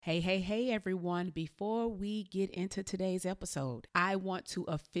Hey, everyone. Before we get into today's episode, I want to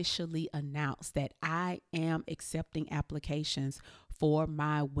officially announce that I am accepting applications for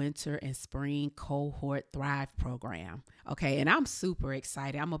my winter and spring cohort Thrive program. Okay, and I'm super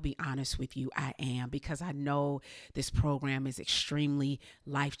excited. I'm going to be honest with you. I am, because I know this program is extremely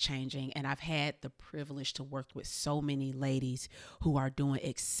life changing, and I've had the privilege to work with so many ladies who are doing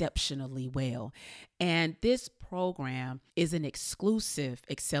exceptionally well. And this program is an exclusive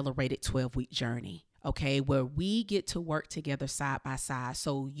accelerated 12-week journey. Okay, where we get to work together side by side.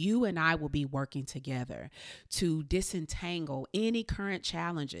 So you and I will be working together to disentangle any current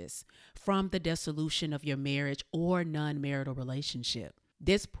challenges from the dissolution of your marriage or non-marital relationship.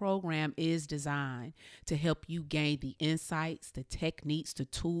 This program is designed to help you gain the insights, the techniques, the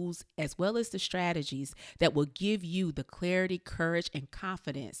tools, as well as the strategies that will give you the clarity, courage, and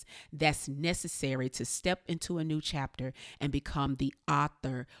confidence that's necessary to step into a new chapter and become the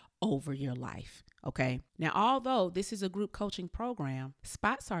author over your life. Okay. Now, although this is a group coaching program,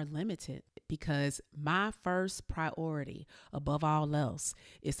 spots are limited because my first priority above all else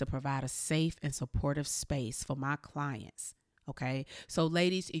is to provide a safe and supportive space for my clients. Okay. So,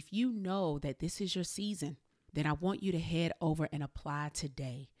 ladies, if you know that this is your season, then I want you to head over and apply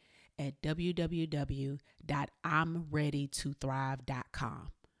today at www.imreadytothrive.com.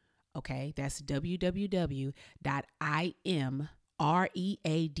 Okay. That's www.imready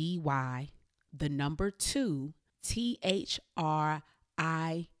the number 2 THRIVE.com.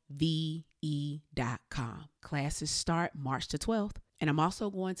 Classes start March the 12th. And I'm also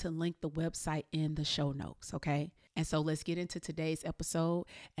going to link the website in the show notes. Okay. And so let's get into today's episode.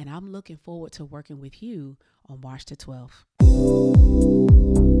 And I'm looking forward to working with you on March the 12th.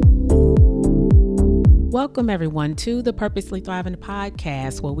 Welcome, everyone, to the Purposely Thriving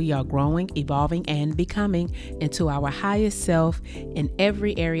podcast, where we are growing, evolving, and becoming into our highest self in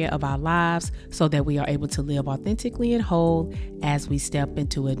every area of our lives so that we are able to live authentically and whole as we step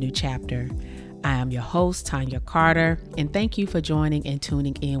into a new chapter. I am your host, Tanya Carter, and thank you for joining and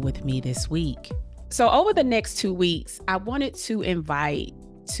tuning in with me this week. So over the next 2 weeks, I wanted to invite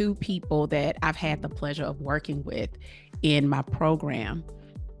 2 people that I've had the pleasure of working with in my program.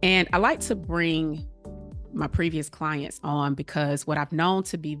 And I like to bring my previous clients on because what I've known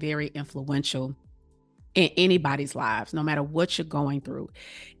to be very influential in anybody's lives, no matter what you're going through,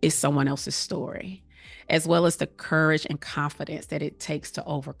 is someone else's story, as well as the courage and confidence that it takes to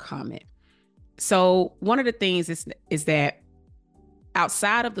overcome it. So one of the things is that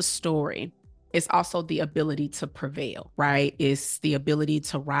outside of the story, it's also the ability to prevail, right? It's the ability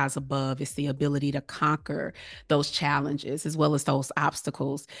to rise above. It's the ability to conquer those challenges as well as those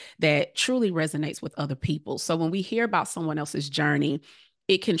obstacles that truly resonates with other people. So when we hear about someone else's journey,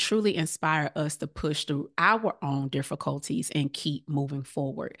 it can truly inspire us to push through our own difficulties and keep moving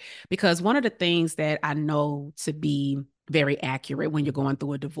forward. Because one of the things that I know to be very accurate when you're going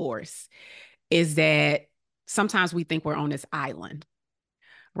through a divorce is that sometimes we think we're on this island,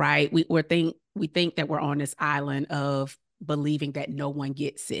 right? We think that we're on this island of believing that no one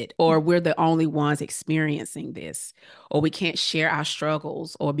gets it, or we're the only ones experiencing this, or we can't share our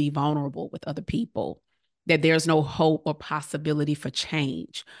struggles or be vulnerable with other people, that there's no hope or possibility for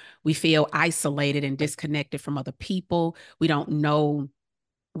change. We feel isolated and disconnected from other people. We don't know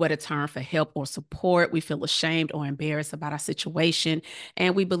where to turn for help or support. We feel ashamed or embarrassed about our situation.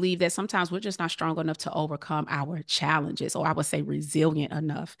 And we believe that sometimes we're just not strong enough to overcome our challenges, or I would say resilient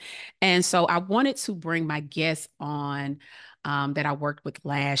enough. And so I wanted to bring my guest on that I worked with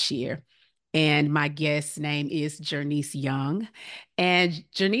last year. And my guest's name is Jernise Young. And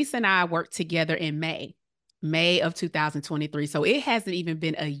Jernise and I worked together in May of 2023. So it hasn't even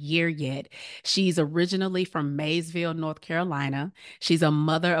been a year yet. She's originally from Maysville, North Carolina. She's a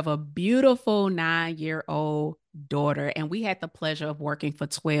mother of a beautiful 9-year-old daughter. And we had the pleasure of working for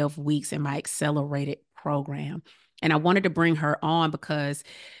 12 weeks in my accelerated program. And I wanted to bring her on because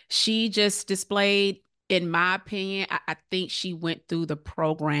she just displayed, in my opinion, I think she went through the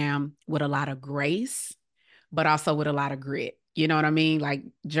program with a lot of grace, but also with a lot of grit. You know what I mean? Like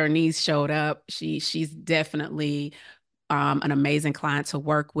Jernise showed up. She's definitely an amazing client to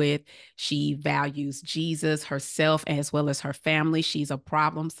work with. She values Jesus, herself, as well as her family. She's a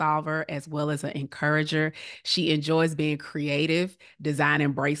problem solver as well as an encourager. She enjoys being creative,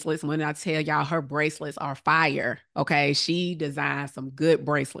 designing bracelets. When I tell y'all her bracelets are fire, okay? She designs some good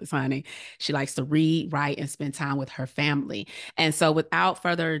bracelets, honey. She likes to read, write, and spend time with her family. And so without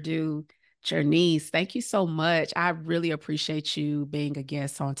further ado, Jernise, thank you so much. I really appreciate you being a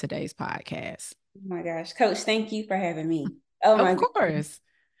guest on today's podcast. Oh my gosh, Coach, thank you for having me. Oh my Of goodness, course.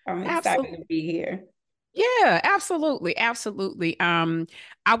 I'm excited Absolutely. to be here. Yeah, absolutely. Absolutely. I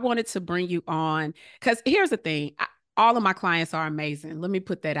wanted to bring you on because here's the thing. All of my clients are amazing. Let me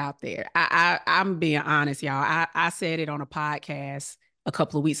put that out there. I'm being honest, y'all. I said it on a podcast a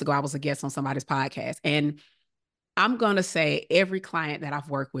couple of weeks ago. I was a guest on somebody's podcast, and I'm gonna say every client that I've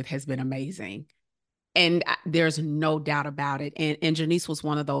worked with has been amazing. And there's no doubt about it. And Jernise was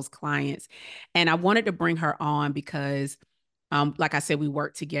one of those clients. And I wanted to bring her on because like I said, we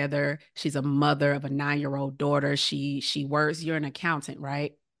work together. She's a mother of a 9-year-old daughter. She works, you're an accountant,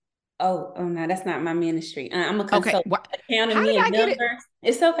 right? Oh no, that's not my ministry. I'm a Okay. consultant. How Accounting did me and I get it? numbers.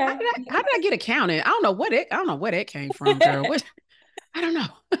 It's okay. How did I get accountant? I don't know where that came from, girl. What I don't know.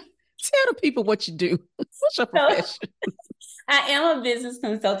 Tell the people what you do. What's your So profession? I am a business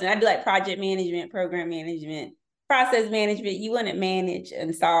consultant. I do like project management, program management, process management. You wouldn't manage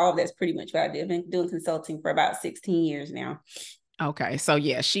and solve. That's pretty much what I do. I've been doing consulting for about 16 years now. Okay. So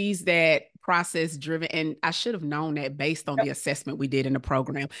yeah, she's that process driven. And I should have known that based on the assessment we did in the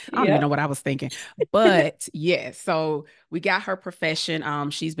program. I don't even know Yep. what I was thinking. But yeah, so we got her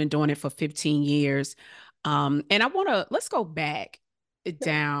profession. She's been doing it for 15 years. And I wanna let's go back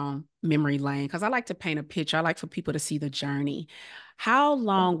down memory lane because I like to paint a picture. I like for people to see the journey. How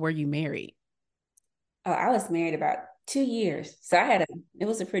long were you married? Oh, I was married about 2 years. So it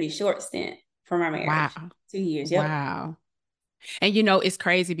was a pretty short stint for my marriage. Wow. 2 years. Yep. Wow. And it's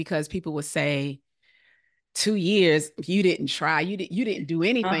crazy because people would say, 2 years, you didn't try, you didn't do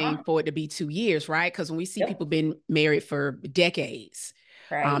anything Uh-huh. for it to be 2 years, right? Because when we see people Yep. been married for decades,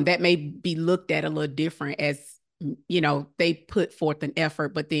 Right. that may be looked at a little different as they put forth an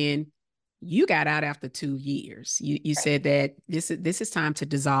effort, but then you got out after 2 years. You Right. said that this is time to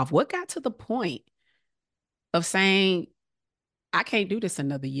dissolve. What got to the point of saying I can't do this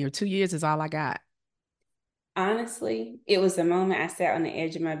another year? 2 years is all I got. Honestly, it was the moment I sat on the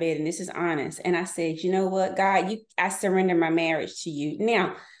edge of my bed, and this is honest. And I said, you know what, God, I surrender my marriage to you.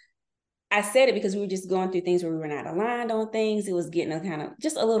 Now, I said it because we were just going through things where we were not aligned on things. It was getting a kind of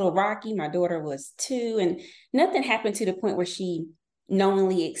just a little rocky. My daughter was 2, and nothing happened to the point where she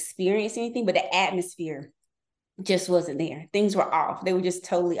knowingly experienced anything, but the atmosphere just wasn't there. Things were off. They were just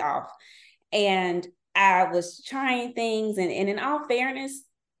totally off. And I was trying things, and in all fairness,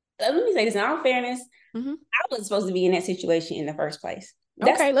 let me say this, in all fairness, Mhm. I wasn't supposed to be in that situation in the first place.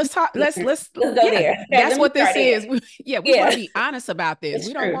 That's Okay, let's talk. Let's let's go yeah, there. Okay, that's let me what start this there. is. Yeah, we want to Yeah, be honest about this. it's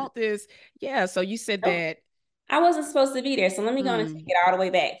We don't true. want this. Yeah, so you said Nope. that. I wasn't supposed to be there. So let me go and take Mm, it all the way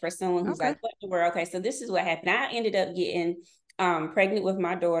back for someone who's okay. like, what the world? Okay, so this is what happened. I ended up getting pregnant with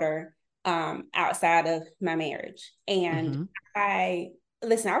my daughter outside of my marriage. And Mm-hmm. I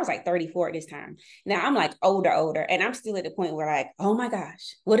listen, I was like 34 at this time. Now I'm like older, and I'm still at the point where like, oh my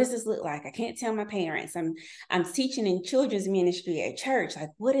gosh, what does this look like? I can't tell my parents. I'm teaching in children's ministry at church. Like,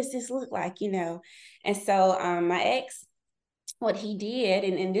 what does this look like? And so my ex, what he did,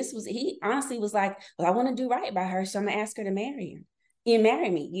 and this was, he honestly was like, well, I want to do right by her, so I'm gonna ask her to marry him. You marry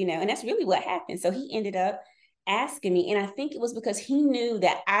me, and that's really what happened. So he ended up asking me, and I think it was because he knew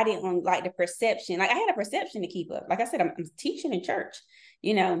that I didn't like the perception. Like I had a perception to keep up. Like I said, I'm teaching in church,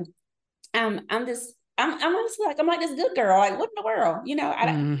 you know. I'm just I'm just like I'm like this good girl. Like what in the world,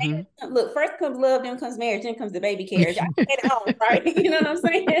 Mm-hmm. look, first comes love, then comes marriage, then comes the baby carriage. I stayed at home, right? You know what I'm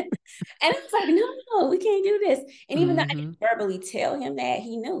saying? And I was like, no, we can't do this. And even though I Mm-hmm. didn't verbally tell him that,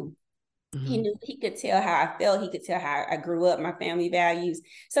 he knew. He Mm-hmm. knew, he could tell how I felt. He could tell how I grew up, my family values.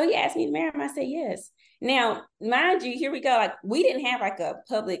 So he asked me to marry him. I said yes. Now, mind you, here we go. Like we didn't have like a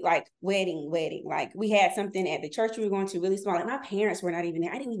public like wedding. Like we had something at the church we were going to really small. Like my parents were not even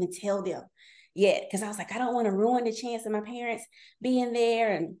there. I didn't even tell them yet because I was like, I don't want to ruin the chance of my parents being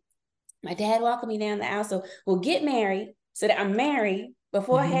there. And my dad walking me down the aisle. So we'll get married so that I'm married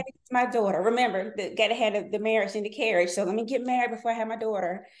before I Mm-hmm. had my daughter. Remember, gotta have the marriage and the carriage. So let me get married before I have my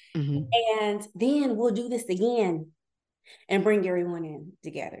daughter. Mm-hmm. And then we'll do this again and bring everyone in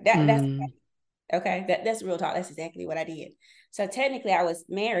together. That's Mm-hmm. okay. That's real talk. That's exactly what I did. So technically I was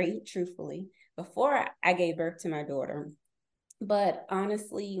married, truthfully, before I gave birth to my daughter. But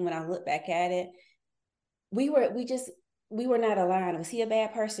honestly, when I look back at it, we were not aligned. Was he a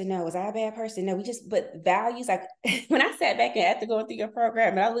bad person? No. Was I a bad person? No. But values, like when I sat back and after going through your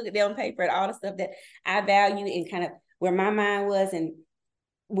program and I looked at them on paper and all the stuff that I value and kind of where my mind was and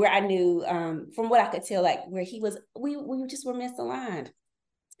where I knew from what I could tell, like where he was, we just were misaligned.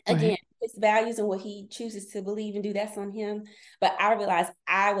 Again, Right. his values and what he chooses to believe and do, that's on him. But I realized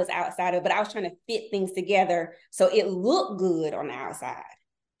I was outside of it, but I was trying to fit things together so it looked good on the outside.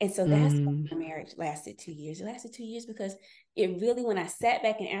 And so that's why my marriage lasted 2 years. It lasted 2 years because it really, when I sat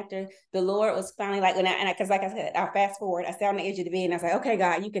back and after the Lord was finally like, because like I said, I fast forward, I sat on the edge of the bed and I was like, okay,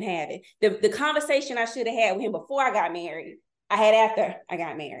 God, you can have it. The conversation I should have had with him before I got married, I had after I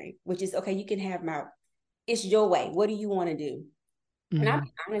got married, which is, okay, you can have it's your way. What do you want to do? And I'll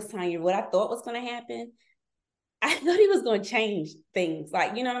be honest, Tanya, what I thought was going to happen, I thought he was going to change things.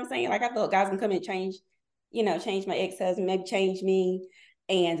 Like, you know what I'm saying? Like, I thought God's going to come and change my ex-husband, maybe change me.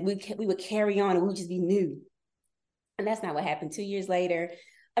 And we would carry on and we would just be new. And that's not what happened. 2 years later,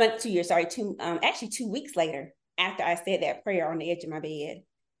 I mean, 2 years, sorry, actually 2 weeks later, after I said that prayer on the edge of my bed,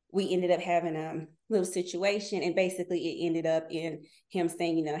 we ended up having a little situation. And basically it ended up in him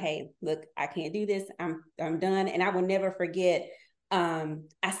saying, hey, look, I can't do this. I'm done. And I will never forget, I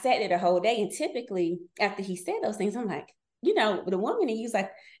sat there the whole day. And typically after he said those things, I'm like, the woman, and he was like,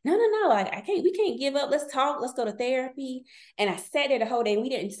 no, we can't give up. Let's talk. Let's go to therapy. And I sat there the whole day and we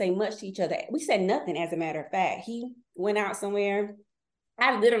didn't say much to each other. We said nothing, as a matter of fact. He went out somewhere.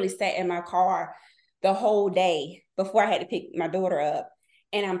 I literally sat in my car the whole day before I had to pick my daughter up.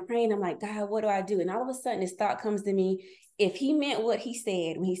 And I'm praying. I'm like, God, what do I do? And all of a sudden this thought comes to me. If he meant what he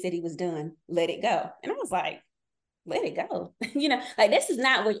said when he said he was done, let it go. And I was like, let it go. Like, this is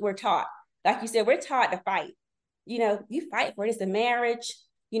not what we're taught. Like you said, we're taught to fight. You fight for it. It's a marriage.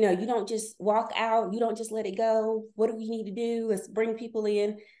 You don't just walk out. You don't just let it go. What do we need to do? Let's bring people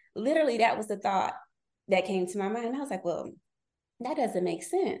in. Literally, that was the thought that came to my mind. I was like, well, that doesn't make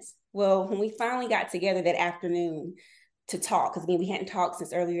sense. Well, when we finally got together that afternoon to talk, because again, we hadn't talked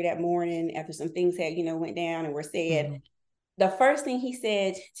since earlier that morning after some things had, went down and were said. The first thing he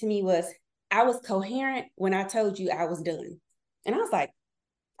said to me was, I was coherent when I told you I was done. And I was like,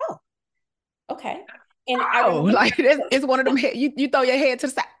 oh, okay. And like it's one of them, you throw your head to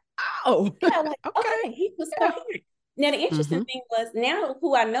the side. Oh, yeah, like, okay, he was coherent. Now, the interesting thing was, now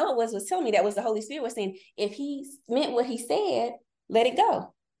who I know was telling me that was the Holy Spirit was saying, if he meant what he said, let it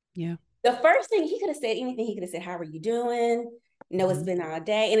go. Yeah. The first thing he could have said, anything he could have said, how are you doing? No, it's been all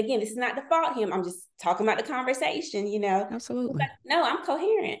day. And again, this is not to fault him. I'm just talking about the conversation, Absolutely. No, I'm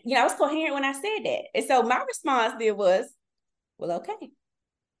coherent. I was coherent when I said that. And so my response there was, well, okay.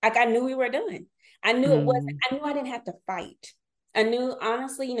 Like, I knew we were done. I knew it wasn't, I knew I didn't have to fight. I knew,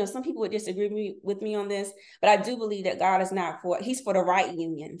 honestly, some people would disagree with me on this, but I do believe that God is he's for the right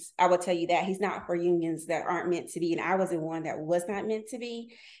unions. I will tell you that. He's not for unions that aren't meant to be. And I was in one that was not meant to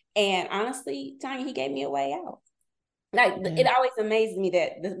be. And honestly, Tanya, he gave me a way out. Like, it always amazes me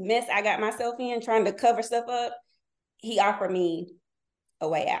that the mess I got myself in trying to cover stuff up, he offered me a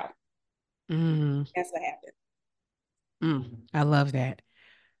way out. That's what happened. I love that.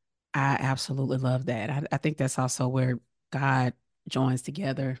 I absolutely love that. I think that's also where God joins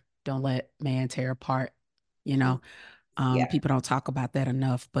together. Don't let man tear apart. People don't talk about that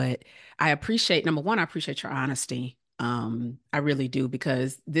enough, but I appreciate, number one, I appreciate your honesty. I really do,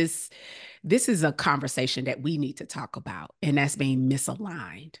 because this is a conversation that we need to talk about, and that's being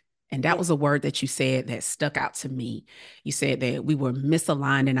misaligned. And that was a word that you said that stuck out to me. You said that we were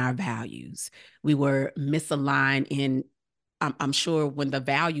misaligned in our values. We were misaligned in, I'm sure when the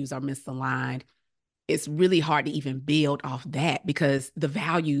values are misaligned, it's really hard to even build off that, because the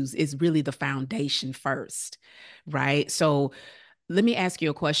values is really the foundation first, right? So let me ask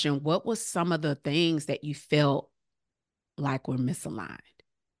you a question. What was some of the things that you felt like were misaligned?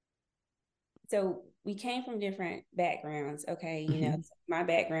 So we came from different backgrounds. Okay. So my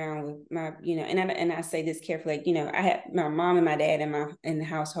background with my, and I say this carefully, I had my mom and my dad in the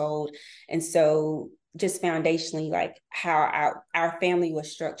household. And so just foundationally, like how our family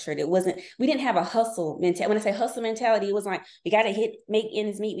was structured, we didn't have a hustle mentality. When I say hustle mentality, it was like, we got to make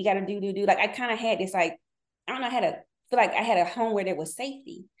ends meet. We got to do. Like, I kind of had this, like, I don't know how to feel like I had a home where there was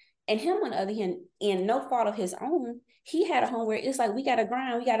safety. And him, on the other hand, in no fault of his own, he had a home where it's like, we got to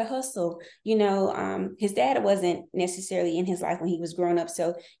grind, we got to hustle. His dad wasn't necessarily in his life when he was growing up.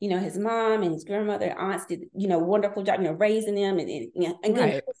 So, his mom and his grandmother and aunts did, wonderful job, raising them and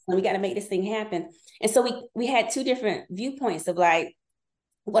right. We got to make this thing happen. And so we had two different viewpoints of like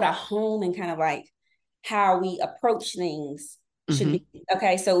what a home and kind of like how we approach things should be.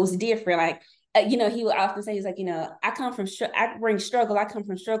 Okay. So it was different. Like, he would often say, he's like, I bring struggle. I come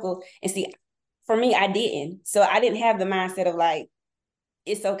from struggle. And see, for me, I didn't. So I didn't have the mindset of like,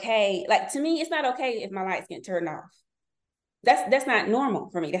 it's okay. Like, to me, it's not okay if my lights get turned off. That's not normal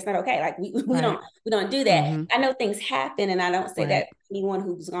for me. That's not okay. Like, we right. don't do that. I know things happen, and I don't say that anyone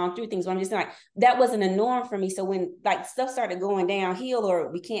who's gone through things, but I'm just like, that wasn't a norm for me. So when like stuff started going downhill,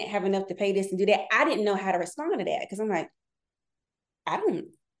 or we can't have enough to pay this and do that, I didn't know how to respond to that, because I'm like, I don't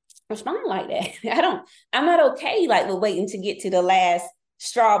respond like that. I'm not okay like with waiting to get to the last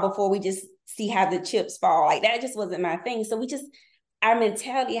straw before we just see how the chips fall. Like that just wasn't my thing. So our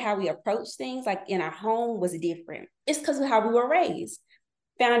mentality, how we approach things, like in our home, was different. It's because of how we were raised.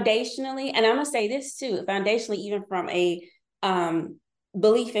 Foundationally, and I'm gonna say this too, foundationally, even from a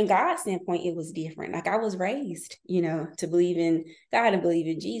belief in God standpoint, it was different. Like I was raised, to believe in God and believe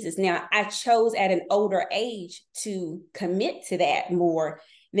in Jesus. Now I chose at an older age to commit to that more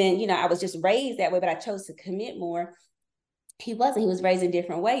than, I was just raised that way, but I chose to commit more. He was raised in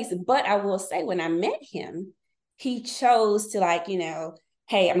different ways. But I will say, when I met him, he chose to, like,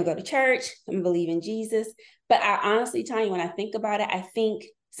 hey, I'm gonna go to church, I'm gonna believe in Jesus. But I honestly tell you, when I think about it, I think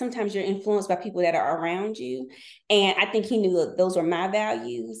sometimes you're influenced by people that are around you. And I think he knew that those were my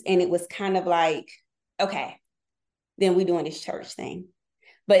values. And it was kind of like, okay, then we're doing this church thing.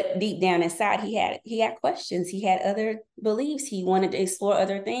 But deep down inside, he had questions. He had other beliefs. He wanted to explore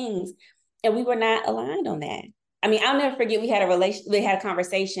other things. And we were not aligned on that. I mean, I'll never forget, we had a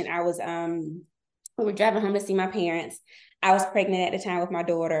conversation. We were driving home to see my parents. I was pregnant at the time with my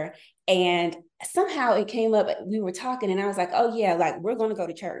daughter. And somehow it came up, we were talking, and I was like, oh yeah, like we're going to go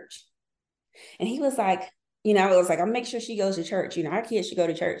to church. And he was like, I was like, I'll make sure she goes to church. Our kids should go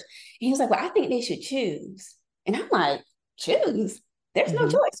to church. And he was like, well, I think they should choose. And I'm like, choose? There's no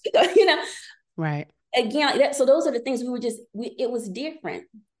choice. Right. Again, so those are the things it was different.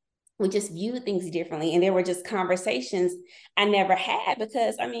 We just viewed things differently. And there were just conversations I never had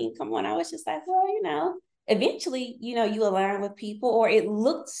because, I mean, come on, I was just like, well, eventually, you align with people, or it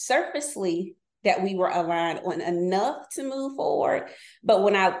looked surfacely that we were aligned on enough to move forward. But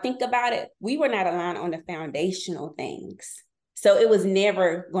when I think about it, we were not aligned on the foundational things. So it was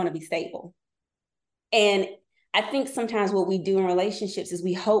never going to be stable. And I think sometimes what we do in relationships is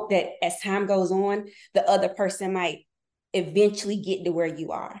we hope that as time goes on, the other person might eventually get to where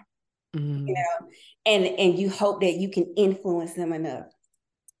you are. And you hope that you can influence them enough.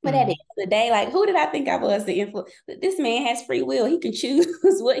 But at the end of the day, like, who did I think I was to influence? This man has free will. He can choose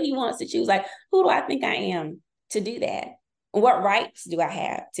what he wants to choose. Like, who do I think I am to do that? What rights do I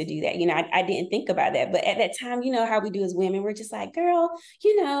have to do that? I didn't think about that. But at that time, how we do as women, we're just like, girl,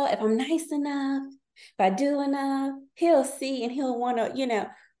 if I'm nice enough, if I do enough, he'll see and he'll want to,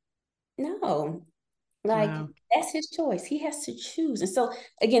 no. Like, wow. That's his choice. He has to choose. And so,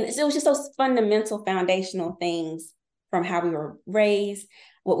 again, it was just those fundamental foundational things from how we were raised,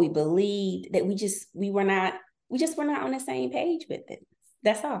 what we believed, that we just were not on the same page with it.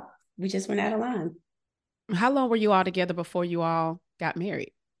 That's all. We just were not aligned. How long were you all together before you all got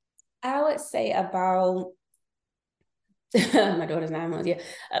married? I would say about, my daughter's 9 months,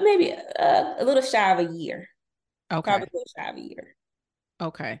 maybe a little shy of a year. Okay. Probably a little shy of a year.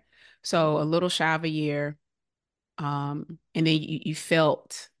 Okay. So a little shy of a year. And then you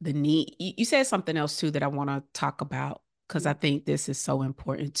felt the need. You said something else too that I want to talk about, because I think this is so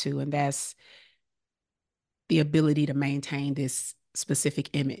important too. And that's the ability to maintain this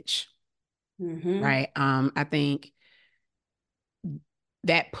specific image. Right. I think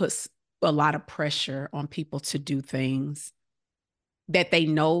that puts a lot of pressure on people to do things that they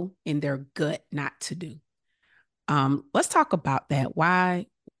know in their gut not to do. Let's talk about that. Why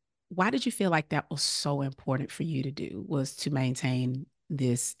did you feel like that was so important for you to do, was to maintain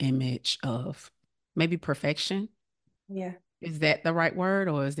this image of maybe perfection? Yeah. Is that the right word,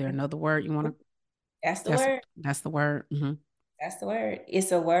 or is there another word you want to? That's the word. That's the word. Mm-hmm. That's the word.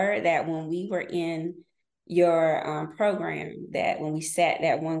 It's a word that when we were in your program, that when we sat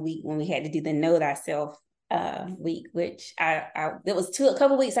that 1 week, when we had to do the Know Thyself week, which there was a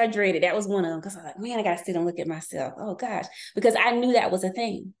couple weeks I dreaded. That was one of them, because I was like, man, I got to sit and look at myself. Oh gosh, because I knew that was a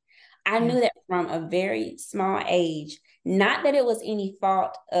thing. I knew that from a very small age. Not that it was any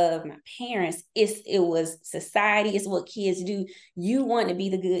fault of my parents. It was society. It's what kids do. You want to be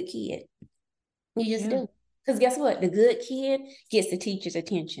the good kid. You just do. Because guess what? The good kid gets the teacher's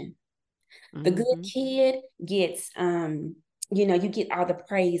attention. The good kid gets, you get all the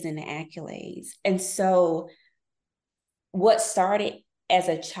praise and the accolades. And so what started as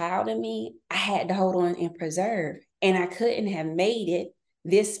a child in me, I had to hold on and preserve. And I couldn't have made it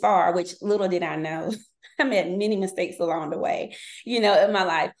this far, which little did I know. I made many mistakes along the way, in my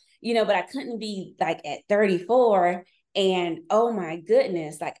life, but I couldn't be like at 34 and, oh my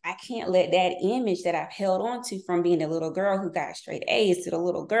goodness, like I can't let that image that I've held on to from being a little girl who got straight A's to the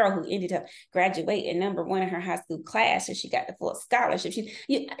little girl who ended up graduating #1 in her high school class, and she got the full scholarship.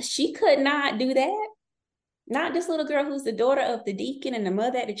 She could not do that. Not this little girl who's the daughter of the deacon and the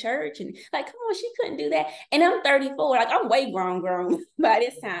mother at the church. And like, come on, she couldn't do that. And I'm 34, like I'm way grown by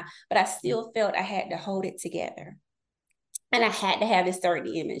this time, but I still felt I had to hold it together. And I had to have this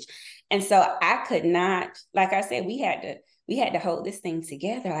 30 image. And so I could not, like I said, we had we had to hold this thing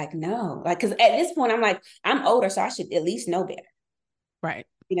together. Like, no, like, because at this point, I'm like, I'm older, so I should at least know better, Right.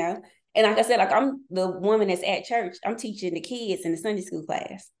 you know? And like I said, like, I'm the woman that's at church, I'm teaching the kids in the Sunday school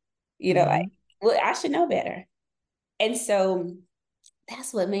class, like, Mm-hmm. well, I should know better. And so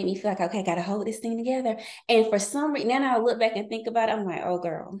that's what made me feel like, okay, I got to hold this thing together. And for some reason, then I look back and think about it, I'm like, oh,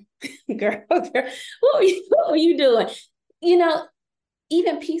 girl, girl, what were you doing?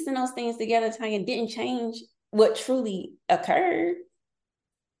 Even piecing those things together, Tanya, didn't change what truly occurred.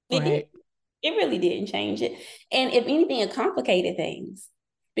 It did. Right. It really didn't change it. And if anything, it complicated things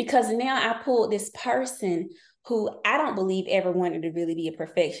because now I pulled this person who I don't believe ever wanted to really be a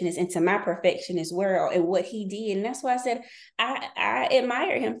perfectionist into my perfectionist world and what he did. And that's why I said I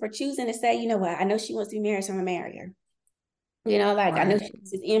admire him for choosing to say, you know what, I know she wants to be married, so I'm gonna marry her. Like I know Right. she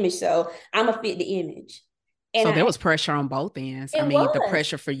wants his image, so I'm gonna fit the image. And So there I was pressure on both ends. I it mean, the was.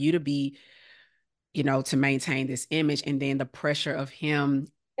 pressure for you to be, to maintain this image, and then the pressure of him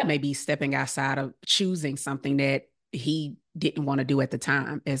Yep. maybe stepping outside of choosing something that he didn't want to do at the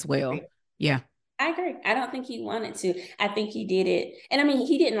time as well. Yeah. I agree. I don't think he wanted to. I think he did it. And I mean,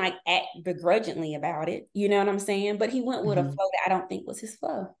 he didn't like act begrudgingly about it. You know what I'm saying? But he went with a Mm-hmm. flow that I don't think was his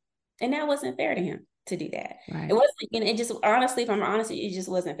flow. And that wasn't fair to him to do that. It Right. wasn't, it just honestly, if I'm honest, it just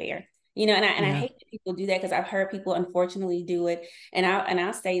wasn't fair. And I Yeah. hate that people do that because I've heard people unfortunately do it. And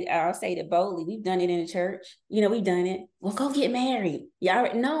I'll say it boldly. We've done it in the church. We've done it. Well, go get married.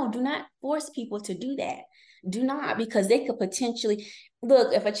 Yeah, no, do not force people to do that. Do not, because they could potentially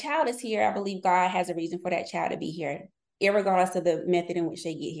look, if a child is here, I believe God has a reason for that child to be here, regardless of the method in which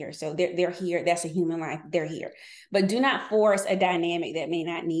they get here. So they're here. That's a human life. They're here. But do not force a dynamic that may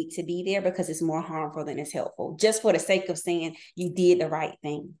not need to be there because it's more harmful than it's helpful, just for the sake of saying you did the right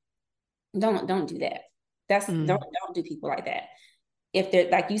thing. Don't do that. Mm. Don't do people like that. If they're,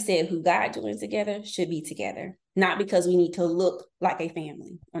 like you said, who God joins together should be together, not because we need to look like a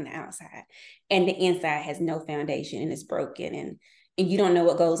family on the outside and the inside has no foundation and it's broken, and you don't know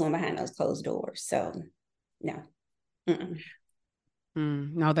what goes on behind those closed doors. So no. Mm-mm.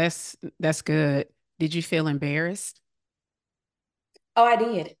 No, that's good. Did you feel embarrassed? Oh, I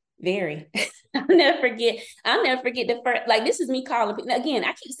did. Very. I'll never forget the first, like, this is me calling people. Again,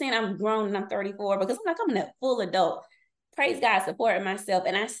 I keep saying I'm grown and I'm 34 because I'm like, I'm a full adult. Praise God, supporting myself.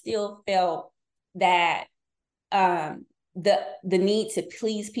 And I still felt that the need to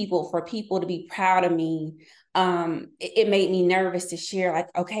please people, for people to be proud of me, it made me nervous to share, like,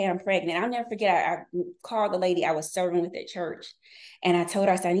 okay, I'm pregnant. I'll never forget, I called the lady I was serving with at church, and I told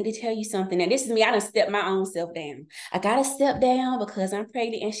her, I said, I need to tell you something. And this is me, I done stepped my own self down. I gotta step down because I'm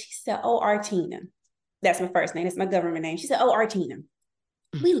pregnant. And she said, oh, Artina, that's my first name, that's my government name. She said, oh, Artina,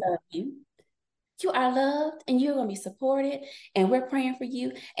 we love you. You are loved and you're going to be supported, and we're praying for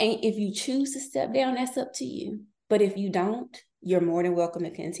you. And if you choose to step down, that's up to you. But if you don't, you're more than welcome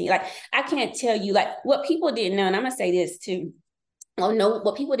to continue. Like, I can't tell you, like, what people didn't know, and I'm going to say this too. Oh, no,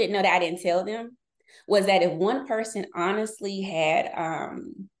 what people didn't know that I didn't tell them was that if one person honestly had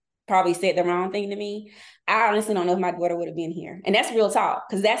probably said the wrong thing to me, I honestly don't know if my daughter would have been here. And that's real talk,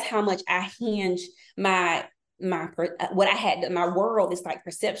 because that's how much I hinge my what I had, my world is like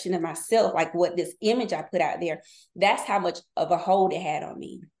perception of myself, like what this image I put out there. That's how much of a hold it had on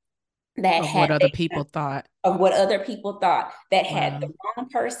me. That Of what had other people thought? of what other people thought, that had the Wow. wrong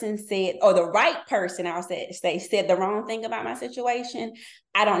person said, or the right person, I'll say said the wrong thing about my situation,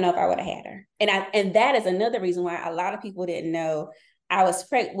 I don't know if I would have had her. And that is another reason why a lot of people didn't know I was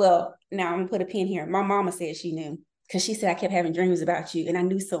pregnant. Well, now I'm gonna put a pin here. My mama said she knew, because she said I kept having dreams about you, and I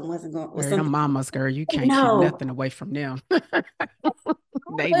knew something wasn't going, was Girl, them something. mamas, girl, you can't keep No, nothing away from them.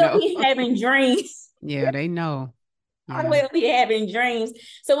 They we'll know. be having dreams. Yeah, they know. All the Yeah. way up here having dreams.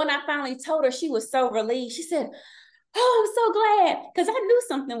 So when I finally told her, she was so relieved. She said, oh, I'm so glad, because I knew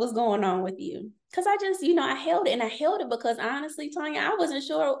something was going on with you. Because I just, I held it, and I held it because honestly, Tanya, I wasn't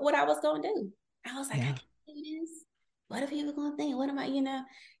sure what I was going to do. I was like, I Yeah. can't do this. What are people going to think? What am I?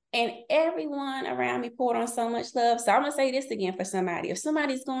 And everyone around me poured on so much love. So I'm going to say this again for somebody. If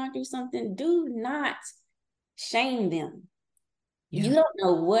somebody's going through something, do not shame them. Yeah. You don't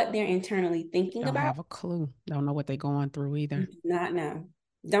know what they're internally thinking Don't about. have a clue. Don't know what they're going through You either. do not know.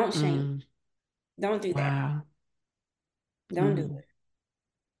 Don't shame. Mm, Don't do that. wow. Don't do Mm. it.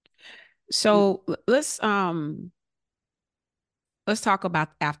 So let's talk about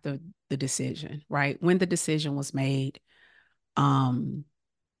after the decision, right? When the decision was made, um,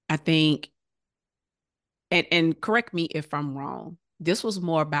 I think, and correct me if I'm wrong, this was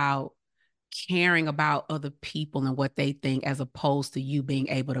more about caring about other people and what they think, as opposed to you being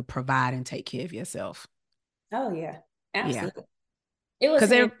able to provide and take care of yourself. Oh yeah, Yeah. absolutely. It was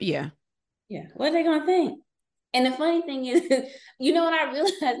Because hands. they're, yeah. Yeah. What are they gonna think? And the funny thing is, you know what I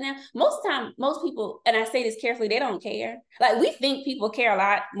realize now? Most time, most people, and I say this carefully, they don't care. Like we think people care a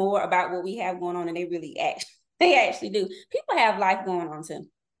lot more about what we have going on than they really actually do. People have life going on too.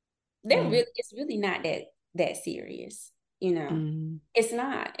 Yeah. It's really not that serious, you know. Mm. It's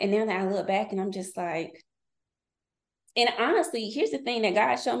not. And then I look back and I'm just like, and honestly, here's the thing that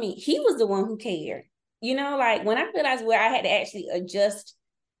God showed me. He was the one who cared. You know, like when I realized where I had to actually adjust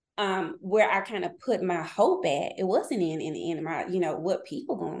where I kind of put my hope at, it wasn't in my, you know, what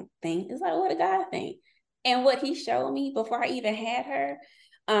people gonna think. It's like, what did God think? And what he showed me before I even had her,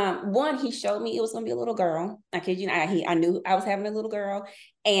 one, he showed me it was gonna be a little girl. I kid you not, I knew I was having a little girl.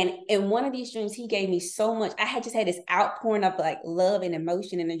 And in one of these dreams, he gave me so much. I had just had this outpouring of like love and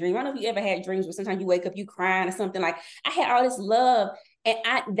emotion in the dream. I don't know if you ever had dreams where sometimes you wake up, you crying or something. Like I had all this love. And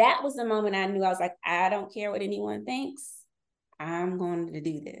that was the moment I knew. I was like, I don't care what anyone thinks. I'm going to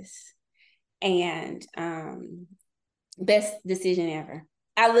do this. And best decision ever.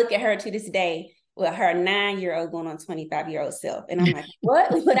 I look at her to this day with her 9-year-old going on 25-year-old self. And I'm like,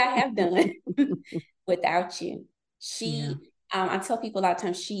 what would I have done without you? Yeah. I tell people a lot of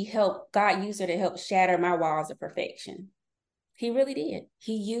times God used her to help shatter my walls of perfection. He really did.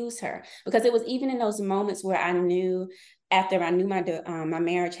 He used her because it was even in those moments where I knew after I knew my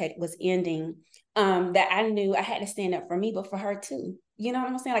marriage was ending, that I knew I had to stand up for me, but for her too. You know what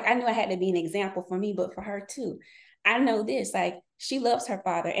I'm saying? Like I knew I had to be an example for me, but for her too. I know this, like she loves her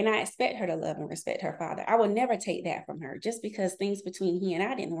father and I expect her to love and respect her father. I will never take that from her. Just because things between he and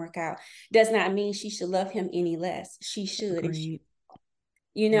I didn't work out does not mean she should love him any less. She should. Agreed.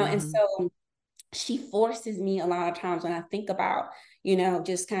 You know, and Mm-hmm. so she forces me a lot of times when I think about, you know,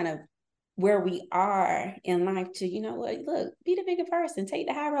 just kind of where we are in life to, you know what, look, be the bigger person, take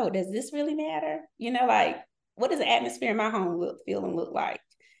the high road. Does this really matter? You know, like what does the atmosphere in my home feel and look like?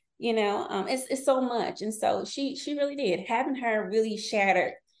 You know, it's so much. And so she really did. Having her really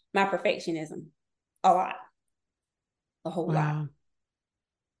shattered my perfectionism a lot, a whole lot. Wow.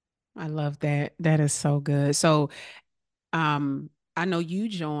 I love that. That is so good. So, I know you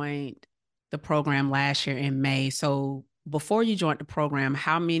joined the program last year in May. So before you joined the program,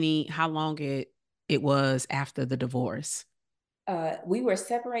 how long it was after the divorce? We were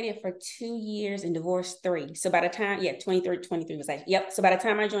separated for 2 years and divorced 3. So by the time, 23 was like, yep. So by the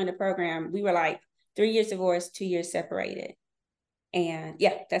time I joined the program, we were like 3 years divorced, 2 years separated. And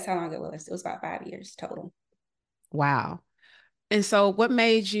yeah, that's how long it was. It was about 5 years total. Wow. And so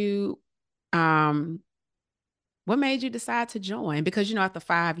um what made you decide to join? Because after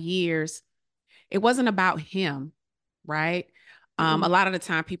 5 years, it wasn't about him, right? A Mm-mm. lot of the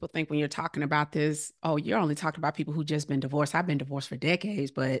time people think when you're talking about this, oh, you're only talking about people who just been divorced. I've been divorced for decades,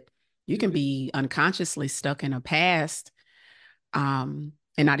 but you can Mm-mm. be unconsciously stuck in a past and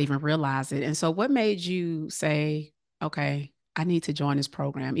not even realize it. And so what made you say, okay, I need to join this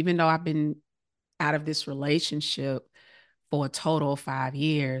program, even though I've been out of this relationship for a total of 5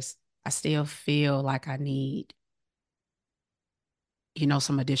 years, I still feel like I need,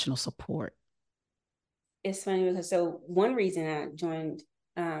 some additional support. It's funny because so one reason I joined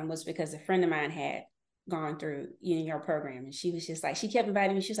was because a friend of mine had gone through your program, and she was just like, she kept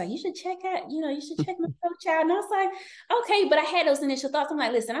inviting me. She was like, you should check out, you should check my coach out. And I was like, okay, but I had those initial thoughts. I'm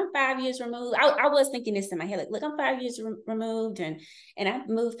like, listen, I'm 5 years removed. I was thinking this in my head, like, look, I'm 5 years removed, and I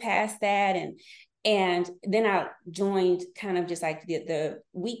moved past that, and then I joined kind of just like the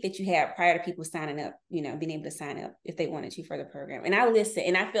week that you had prior to people signing up, being able to sign up if they wanted to for the program. And I listened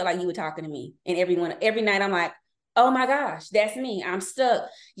and I felt like you were talking to me. And every night I'm like, oh my gosh, that's me. I'm stuck.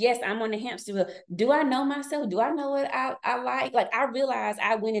 Yes, I'm on the hamster wheel. Do I know myself? Do I know what I like? Like I realized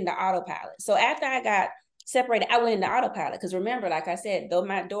I went into autopilot. So after I got separated, I went into autopilot. Because remember, like I said, though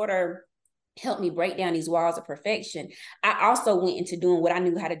my daughter helped me break down these walls of perfection, I also went into doing what I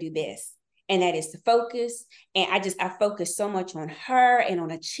knew how to do best, and that is to focus. And I focus so much on her and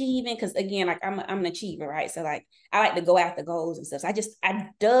on achieving, because again, like I'm an achiever, right? So like I like to go after goals and stuff. So I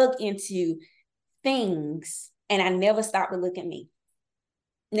dug into things, and I never stopped to look at me.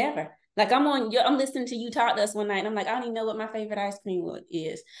 Never. Like I'm listening to you talk to us one night, and I'm like, I don't even know what my favorite ice cream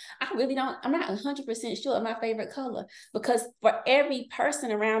is. I really don't. I'm not 100% sure of my favorite color, because for every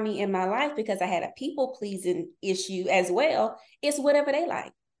person around me in my life, because I had a people pleasing issue as well, it's whatever they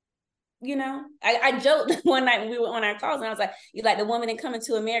like. I joked one night when we were on our calls, and I was like, you like the woman in Coming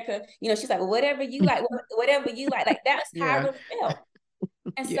to America, she's like, well, whatever you like, whatever you like that's how I Yeah. really felt.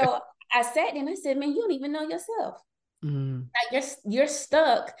 And Yeah. so I sat there and I said, man, you don't even know yourself. Mm. Like you're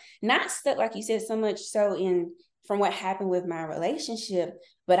stuck, not stuck like you said, so much so in from what happened with my relationship,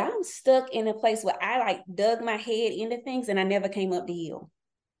 but I'm stuck in a place where I like dug my head into things and I never came up the hill.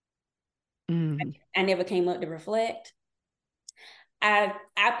 Mm. I never came up to reflect. I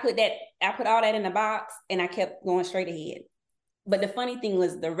put all that in the box and I kept going straight ahead. But the funny thing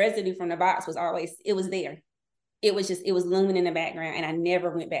was the residue from the box was always, it was there. It was looming in the background and I never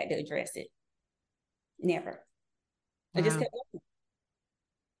went back to address it. Never. I just Wow. kept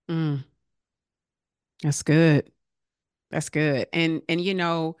going. Mm. That's good. That's good. And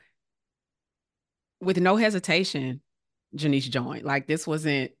with no hesitation, Jernise joined. Like this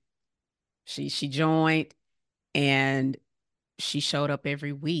wasn't she joined and she showed up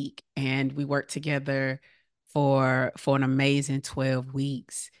every week and we worked together for an amazing 12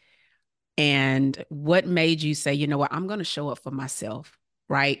 weeks. And what made you say, you know what, I'm going to show up for myself,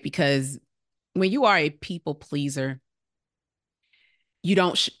 right? Because when you are a people pleaser, you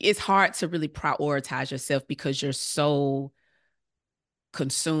don't it's hard to really prioritize yourself because you're so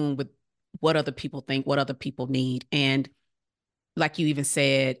consumed with what other people think, what other people need. And like you even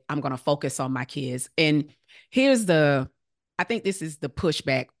said, I'm going to focus on my kids. And here's I think this is the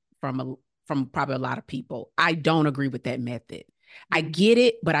pushback from probably a lot of people. I don't agree with that method. I Mm-hmm. get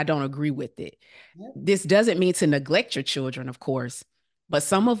it, but I don't agree with it. Yep. This doesn't mean to neglect your children, of course, but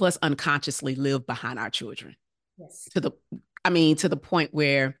some of us unconsciously live behind our children Yes. to the point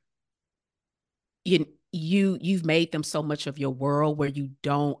where you've made them so much of your world where you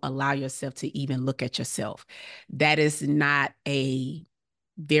don't allow yourself to even look at yourself. That is not a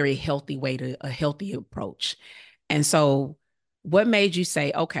very healthy way to a healthy approach. And so what made you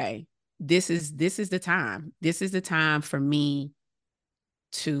say, okay, this is the time. This is the time for me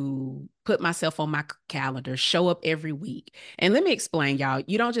to put myself on my calendar, show up every week. And let me explain, y'all,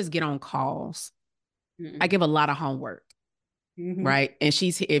 you don't just get on calls. I Mm-mm. give a lot of homework, Mm-hmm. right? And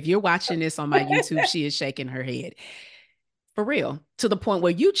if you're watching this on my YouTube, she is shaking her head. For real, to the point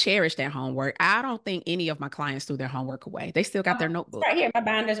where you cherish that homework. I don't think any of my clients threw their homework away. They still got their It's notebook. right here. My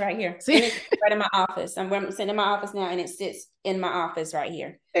binder's right here. See, And it's right in my office. I'm sitting in my office now and it sits in my office right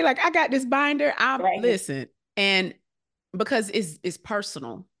here. they're like, I got this binder. I'm Right here. listen, and because it's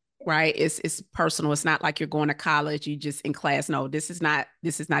personal, right? It's personal. It's not like you're going to college. You just in class. No, this is not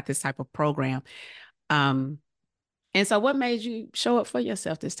this type of program. Um, and so, what made you show up for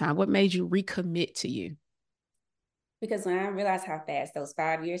yourself this time? What made you recommit to you? Because when I realized how fast those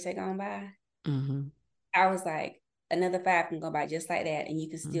 5 years had gone by, Mm-hmm. I was like, another five can go by just like that, and you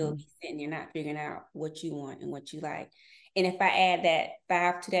can still Mm-hmm. be sitting there not figuring out what you want and what you like. And if I add that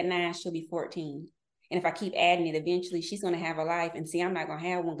five to that nine, she'll be 14. And if I keep adding it, eventually she's going to have a life. And see, I'm not going to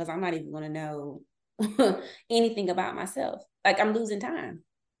have one because I'm not even going to know anything about myself. Like I'm losing time.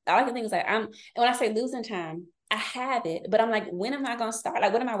 All I can think is like, and when I say losing time, I have it, but I'm like, when am I going to start?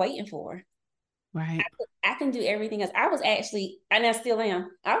 Like, what am I waiting for? Right. I can do everything else. I was actually, and I still am.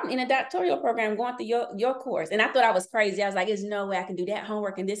 I'm in a doctoral program going through your course. And I thought I was crazy. I was like, there's no way I can do that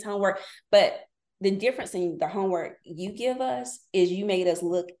homework and this homework. But the difference in the homework you give us is you made us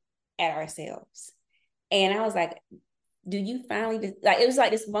look at ourselves. And I was like, do you finally, like, it was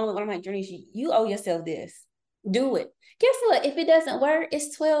like this moment when I'm like, Jernise, you owe yourself this. Do it. Guess what? If it doesn't work,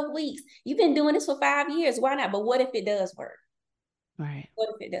 it's 12 weeks. You've been doing this for 5 years. Why not? But what if it does work? Right. What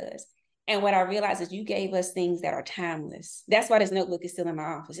if it does? And what I realized is you gave us things that are timeless. That's why this notebook is still in my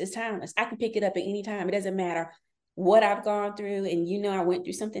office. It's timeless. I can pick it up at any time. It doesn't matter what I've gone through. And I went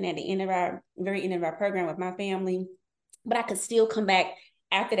through something at the end of our very end of our program with my family, but I could still come back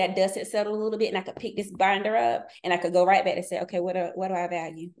after that dust had settled a little bit, and I could pick this binder up and I could go right back and say, okay, what do I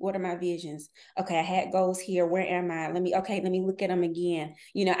value? What are my visions? Okay, I had goals here. Where am I? Let me look at them again.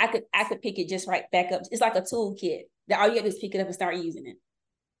 I could pick it just right back up. It's like a toolkit that all you have to do is pick it up and start using it.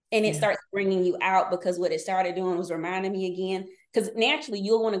 And it Yeah. starts bringing you out because what it started doing was reminding me again. Because naturally,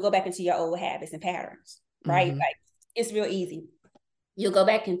 you'll want to go back into your old habits and patterns, right? Mm-hmm. Like it's real easy. You'll go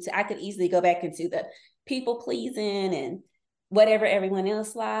back into, I could easily go back into the people pleasing and whatever everyone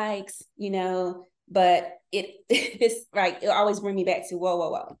else likes, but it's right. It'll always bring me back to, whoa, whoa,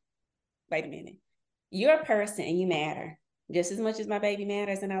 whoa. Wait a minute. You're a person and you matter just as much as my baby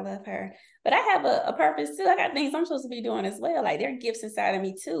matters and I love her. But I have a purpose too. I got things I'm supposed to be doing as well. Like there are gifts inside of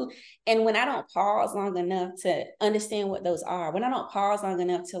me too. And when I don't pause long enough to understand what those are, when I don't pause long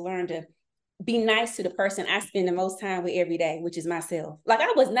enough to learn to be nice to the person I spend the most time with every day, which is myself. Like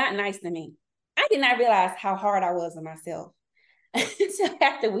I was not nice to me. I did not realize how hard I was on myself. So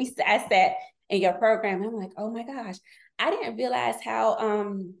after I sat in your program, I'm like, oh my gosh, I didn't realize how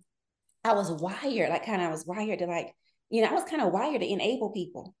I was wired, like kind of I was wired to like, I was kind of wired to enable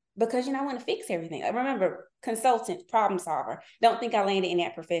people because, I want to fix everything. I remember consultant, problem solver. Don't think I landed in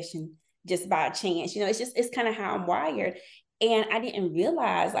that profession just by chance. It's kind of how I'm wired. And I didn't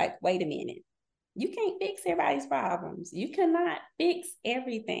realize like, wait a minute, you can't fix everybody's problems. You cannot fix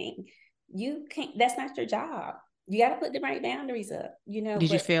everything. You can't, that's not your job. You got to put the right boundaries up, Did you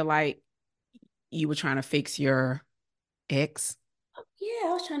but feel like you were trying to fix your ex? yeah,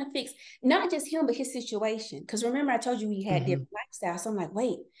 I was trying to fix not just him, but his situation. Because remember, I told you we had Mm-hmm. different lifestyles. So I'm like,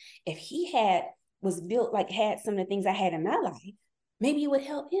 wait, if he was built like had some of the things I had in my life, maybe it would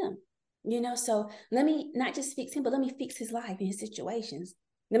help him. So let me not just fix him, but let me fix his life and his situations.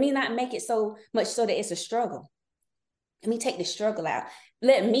 Let me not make it so much so that it's a struggle. Let me take the struggle out.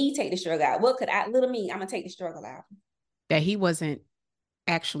 Let me take the struggle out. What could I, little me, I'm gonna take the struggle out. That he wasn't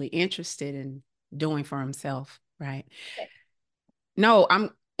actually interested in doing for himself, right? No,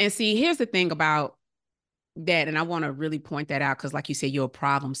 and see, here's the thing about that, and I want to really point that out because, like you said, you're a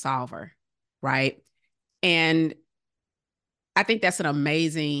problem solver, right? And I think that's an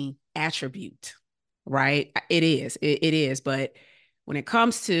amazing attribute, right? It is. But when it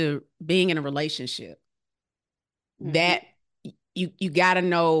comes to being in a relationship, Mm-hmm. that you got to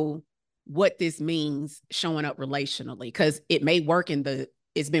know what this means showing up relationally, because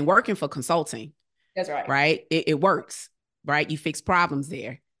it's been working for consulting, That's right. right? It works, right? You fix problems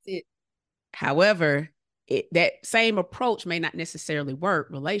there. That's it. However, that same approach may not necessarily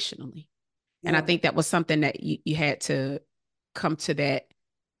work relationally. And I No, think that was something that you had to come to that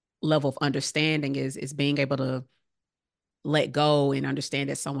level of understanding, is being able to let go and understand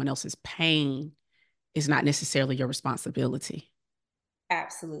that someone else's pain is not necessarily your responsibility.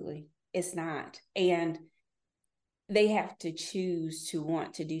 absolutely. It's not. And they have to choose to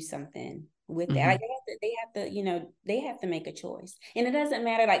want to do something with that. Like Mm-hmm. they have to make a choice. And it doesn't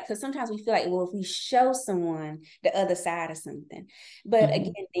matter, like, because sometimes we feel like, well, if we show someone the other side of something. But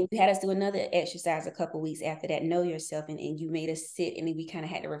again, Mm-hmm. then you had us do another exercise a couple weeks after that, know yourself, and you made us sit and then we kind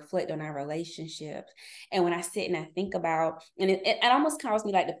of had to reflect on our relationships. And when I sit and I think about, and it almost caused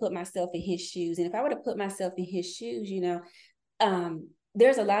me like to put myself in his shoes. And if I were to put myself in his shoes,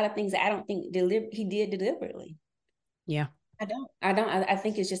 there's a lot of things that I don't think he did deliberately. Yeah. I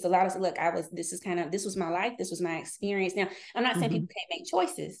think it's just a lot of, look, this was my life. This was my experience. Now, I'm not saying Mm-hmm. people can't make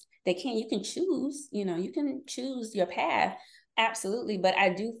choices. You can choose, you can choose your path. Absolutely. But I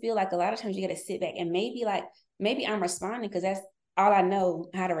do feel like a lot of times you got to sit back and maybe I'm responding because that's all I know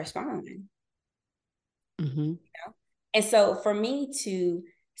how to respond. Mm-hmm. And so for me to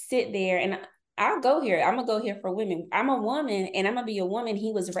sit there and I'll go here, I'm gonna go here for women. I'm a woman and I'm gonna be a woman.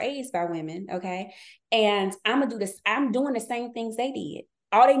 He was raised by women, okay? And I'm gonna do this, I'm doing the same things they did.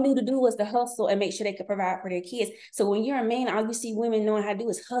 All they knew to do was to hustle and make sure they could provide for their kids. So when you're a man, all you see women knowing how to do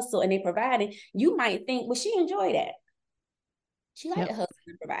is hustle and they providing, you might think, well, she enjoyed that. She liked to Yep. hustle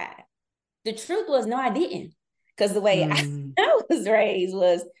and provide. The truth was, no, I didn't. Because the way Mm. I was raised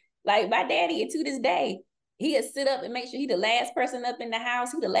was like my daddy, and to this day, he'd sit up and make sure he the last person up in the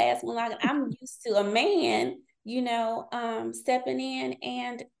house. He the last one. Like I'm used to a man, stepping in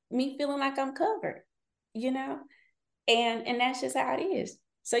and me feeling like I'm covered, you know, and that's just how it is.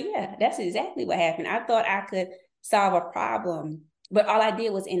 So yeah, that's exactly what happened. I thought I could solve a problem, but all I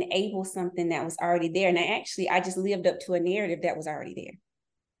did was enable something that was already there. And I just lived up to a narrative that was already there.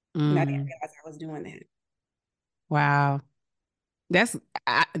 And I didn't Mm. realize I was doing that. Wow. That's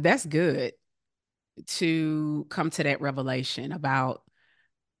that's good to come to that revelation about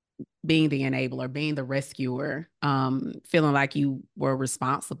being the enabler, being the rescuer, feeling like you were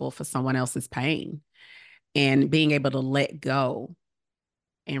responsible for someone else's pain, and being able to let go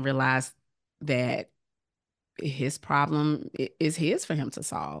and realize that his problem is his for him to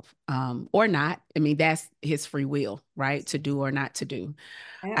solve, or not. I mean, that's his free will, right? To do or not to do.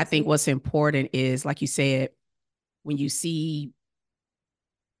 I think Absolutely. what's important is, like you said, when you see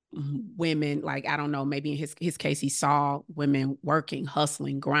women, like, I don't know, maybe in his case, he saw women working,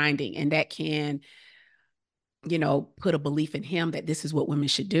 hustling, grinding, and that can, put a belief in him that this is what women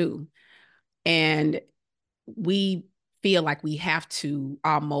should do. And we feel like we have to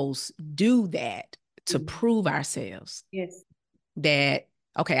almost do that to Mm. prove ourselves Yes. that,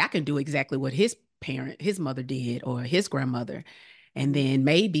 okay, I can do exactly what his mother did, or his grandmother. And Mhm. then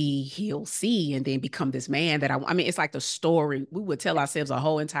maybe he'll see and then become this man that I mean, it's like the story. We would tell ourselves a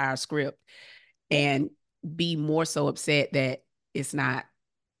whole entire script Yep. and be more so upset that it's not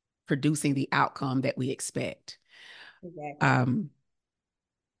producing the outcome that we expect. Exactly. Um,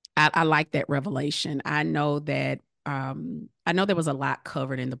 I like that revelation. I know there was a lot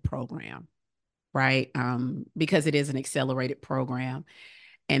covered in the program, right? Because it is an accelerated program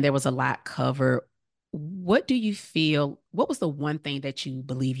and there was a lot covered. What do you feel? What was the one thing that you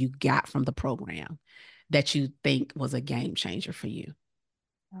believe you got from the program that you think was a game changer for you?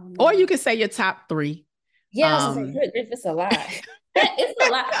 Oh Or you man. can say your top three. Yeah, I was just like, Um, good grief, it's a lot. It's a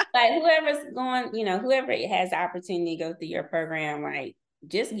lot. Like whoever's going, whoever has the opportunity to go through your program, like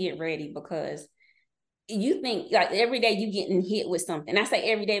just get ready, because you think like every day you getting hit with something. I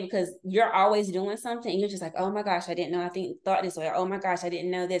say every day because you're always doing something and you're just like, oh my gosh, I didn't know, thought this way. Or, oh my gosh, I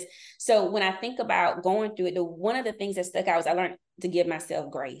didn't know this. So when I think about going through it, one of the things that stuck out was I learned to give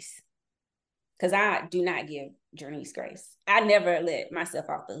myself grace, because I do not give Jernise grace. I never let myself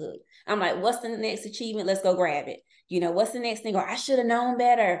off the hook. I'm like, what's the next achievement? Let's go grab it. What's the next thing? Or I should have known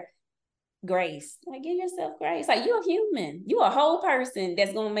better. Grace. Like, give yourself grace. Like, you're a human. You're a whole person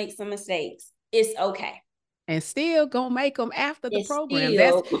that's going to make some mistakes. It's okay. And still gonna make them after the It's program.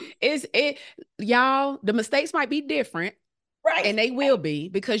 still, Is it, y'all. The mistakes might be different, right. and they will be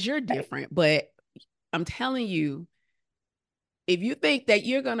because you're different. Right. But I'm telling you, if you think that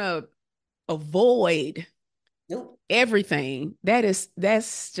you're gonna avoid everything,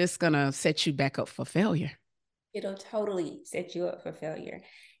 that's just gonna set you back up for failure. It'll totally set you up for failure.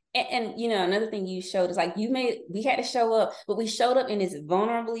 And another thing you showed is like we had to show up, but we showed up in this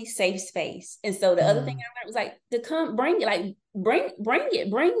vulnerably safe space. And so the other thing I learned was like to come bring it, like bring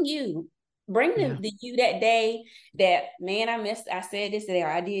you, the you that day that, man, I said this today, or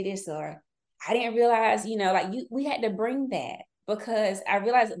I did this, or I didn't realize, we had to bring that, because I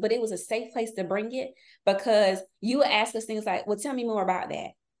realized, but it was a safe place to bring it, because you would ask us things like, well, tell me more about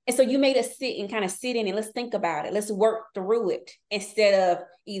that. And so you made us sit in it. Let's think about it. Let's work through it, instead of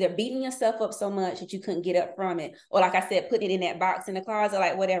either beating yourself up so much that you couldn't get up from it. Or like I said, putting it in that box in the closet,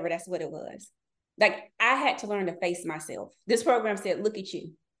 like whatever, that's what it was. Like, I had to learn to face myself. This program said, look at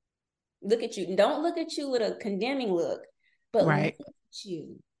you. Look at you. And don't look at you with a condemning look, but right. Look at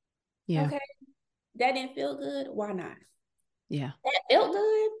you. Yeah. Okay. That didn't feel good. Why not? Yeah. That felt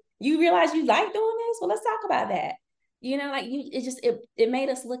good. You realize you like doing this? Well, let's talk about that. It made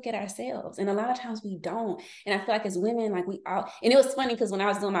us look at ourselves. And a lot of times we don't. And I feel like as women, like we all, and it was funny because when I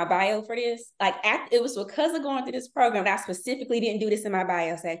was doing my bio for this, it was because of going through this program that I specifically didn't do this in my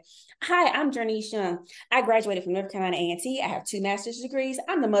bio. Say, hi, I'm Jernise Young. I graduated from North Carolina A&T. I have 2 master's degrees.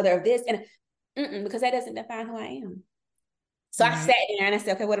 I'm the mother of this. And because that doesn't define who I am. So right. I sat there and I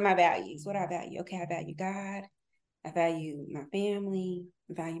said, okay, what are my values? What do I value? Okay, I value God. I value my family.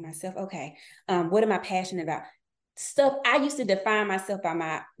 I value myself. Okay. What am I passionate about? Stuff I used to define myself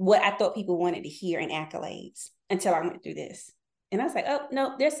by what I thought people wanted to hear in accolades, until I went through this. And I was like, oh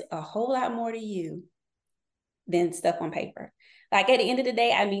no, there's a whole lot more to you than stuff on paper. Like, at the end of the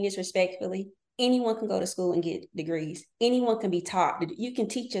day, I mean this respectfully. Anyone can go to school and get degrees. Anyone can be taught. You can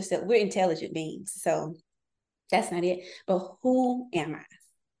teach yourself. We're intelligent beings. So that's not it. But who am I?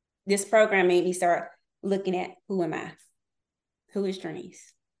 This program made me start looking at, who am I? Who is Jernise?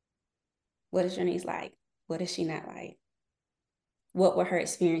 What is Jernise like? What is she not like? What were her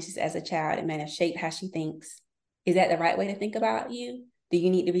experiences as a child that may have shaped how she thinks? Is that the right way to think about you? Do you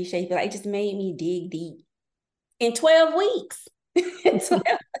need to be shaped? Like, it just made me dig deep. In 12 weeks.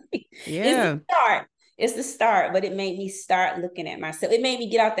 Yeah. It's the start, but it made me start looking at myself. It made me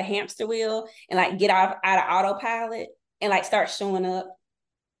get off the hamster wheel and like get out of autopilot and like start showing up.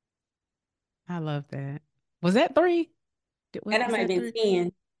 I love that. Was that 3? And that might have been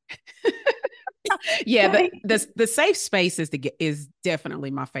 10. Yeah, the safe space is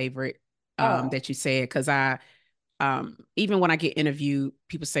definitely my favorite that you said, because I even when I get interviewed,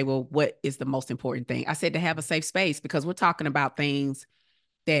 people say, well, what is the most important thing? I said to have a safe space, because we're talking about things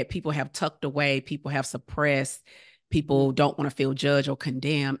that people have tucked away, people have suppressed, people don't want to feel judged or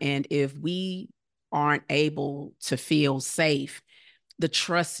condemned. And if we aren't able to feel safe, the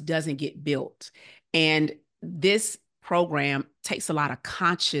trust doesn't get built. And this program takes a lot of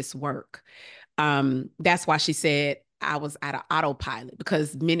conscious work. That's why she said I was at an autopilot,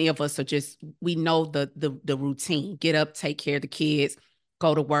 because many of us we know the routine: get up, take care of the kids,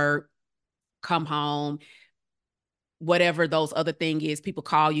 go to work, come home, whatever those other thing is, people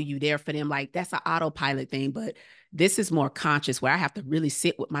call you there for them. Like, that's an autopilot thing. But this is more conscious, where I have to really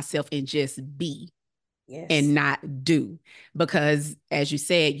sit with myself and just be. Yes. And not do, because as you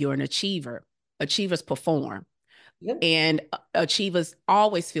said, you're an achiever. Achievers perform. Yep. And achievers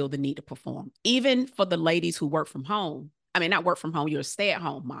always feel the need to perform, even for the ladies who work from home. I mean, not work from home, you're a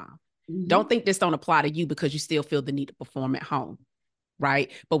stay-at-home mom. Mm-hmm. Don't think this don't apply to you, because you still feel the need to perform at home,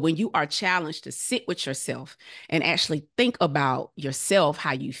 right? But when you are challenged to sit with yourself and actually think about yourself,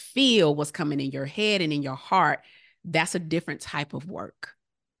 how you feel, what's coming in your head and in your heart, that's a different type of work.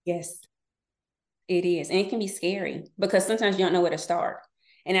 Yes, it is. And it can be scary, because sometimes you don't know where to start.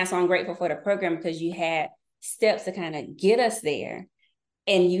 And that's why I'm grateful for the program, because you had steps to kind of get us there.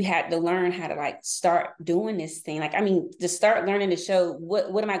 And you had to learn how to like start doing this thing. Like, I mean, to start learning to show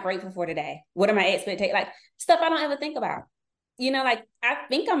what am I grateful for today? What are my expectations? Like, stuff I don't ever think about. like I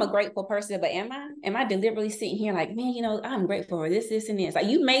think I'm a grateful person, but am I deliberately sitting here like, man, I'm grateful for this, and this. Like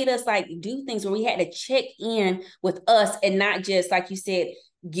you made us like do things where we had to check in with us and not just, like you said,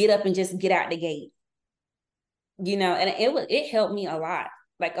 get up and just get out the gate. And it helped me a lot,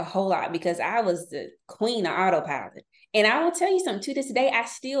 like a whole lot, because I was the queen of autopilot. And I will tell you something, to this day, I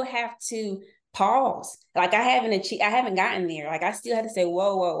still have to pause. Like I haven't gotten there. Like I still have to say,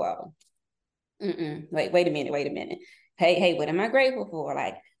 whoa, whoa, whoa. Wait a minute. Hey, what am I grateful for?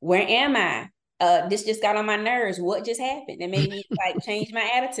 Like, where am I? This just got on my nerves. What just happened? It made me like change my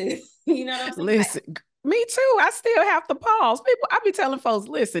attitude. You know what I'm saying? Listen, me too. I still have to pause. I be telling folks,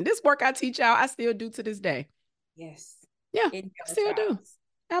 listen, this work I teach y'all, I still do to this day. Yes. Yeah, It I never still do. stops.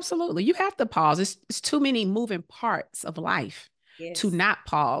 Absolutely. You have to pause. It's too many moving parts of life to Yes. not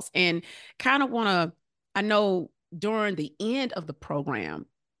pause. And kind of want to, I know during the end of the program,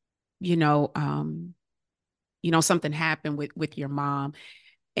 you know, um, something happened with your mom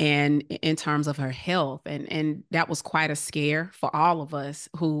and in terms of her health. And that was quite a scare for all of us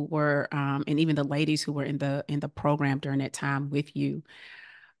who were, and even the ladies who were in the program during that time with you.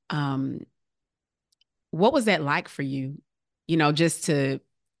 Um, what was that like for you? Just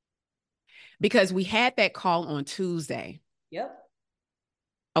because we had that call on Tuesday. Yep.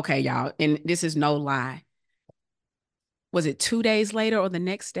 Okay, y'all, and this is no lie. Was it 2 days later or the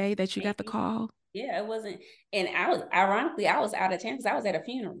next day that you got the Maybe. call? Yeah, it wasn't. And I was out of town because I was at a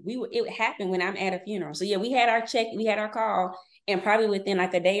funeral. It happened when I'm at a funeral. So yeah, we had our call, and probably within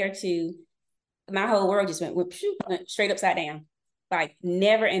like a day or two, my whole world just went straight upside down. Like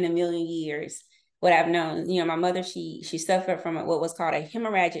never in a million years would I've known. My mother, she suffered from what was called a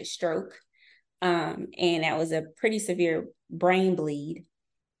hemorrhagic stroke. And that was a pretty severe brain bleed.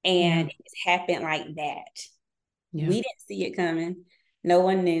 Yeah. And it happened like that. Yeah. We didn't see it coming. No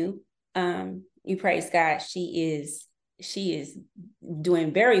one knew. You praise God, she is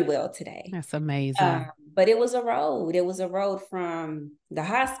doing very well today. That's amazing. But it was a road. It was a road from the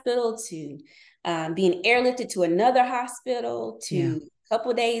hospital to being airlifted to another hospital Yeah. to a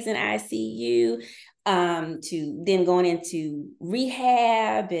couple days in ICU, to then going into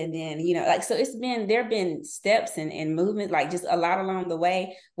rehab. And then, like, so there have been steps and movement, like just a lot along the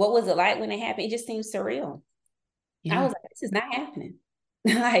way. What was it like when it happened? It just seemed surreal. I Yeah. was like, this is not happening.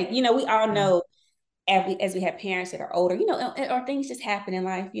 Like, we all Yeah. know as we have parents that are older, or things just happen in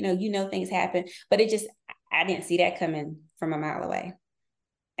life, things happen, but I didn't see that coming from a mile away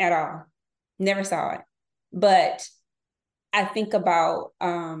at all. Never saw it. But I think about,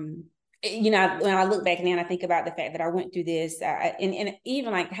 when I look back now and I think about the fact that I went through this, and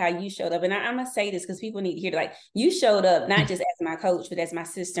even like how you showed up, and I'm gonna say this because people need to hear, like, you showed up not just as my coach, but as my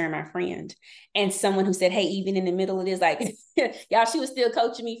sister and my friend, and someone who said, hey, even in the middle of this, like, y'all, she was still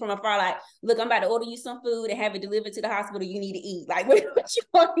coaching me from afar, like, look, I'm about to order you some food and have it delivered to the hospital. You need to eat. Like, what you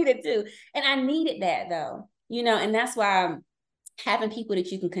want me to do? And I needed that though, and that's why having people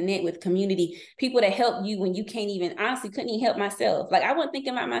that you can connect with, community, people that help you when you can't even, honestly, couldn't even help myself. Like I wasn't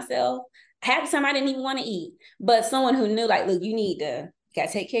thinking about myself. Half the time I didn't even want to eat, but someone who knew, like, look, you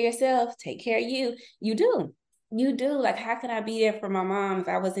gotta take care of yourself, take care of you. You do. Like, how could I be there for my mom if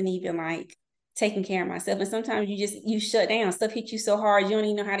I wasn't even like taking care of myself? And sometimes you shut down. Stuff hits you so hard, you don't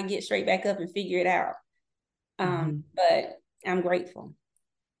even know how to get straight back up and figure it out. But I'm grateful.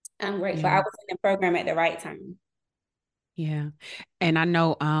 I'm grateful. I Yeah. was in the program at the right time. Yeah. And I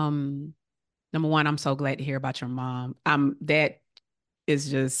know, number one, I'm so glad to hear about your mom. That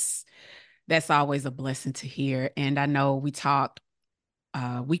is just, that's always a blessing to hear. And I know we talked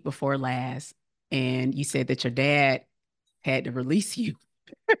week before last, and you said that your dad had to release you.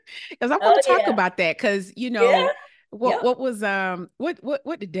 Because I want Oh to talk yeah. about that. Because Yeah. what Yep. what was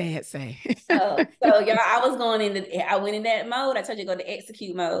what did dad say? So y'all, I went in that mode. I told you to go to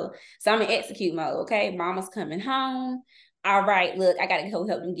execute mode. So I'm in execute mode. Okay. Mama's coming home. All right, look, I gotta go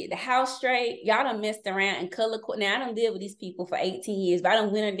help them get the house straight. Y'all done messed around and now I done lived with these people for 18 years, but I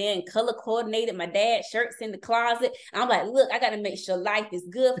done went in there and color coordinated my dad's shirts in the closet. I'm like, look, I gotta make sure life is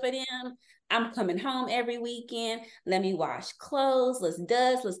good for them. I'm coming home every weekend. Let me wash clothes. Let's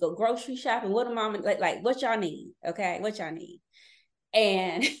go grocery shopping. What do mama like what y'all need? Okay, what y'all need?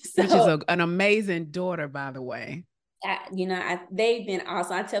 And Which is so an amazing daughter, by the way. they've been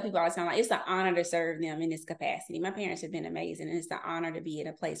awesome. I tell people all the time, like, it's an honor to serve them in this capacity. My parents have been amazing, and it's an honor to be in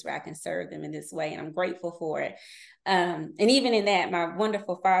a place where I can serve them in this way, and I'm grateful for it. And even in that, my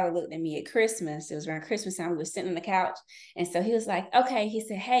wonderful father looked at me at Christmas. It was around Christmas time. We were sitting on the couch, and so he was like, "Okay." He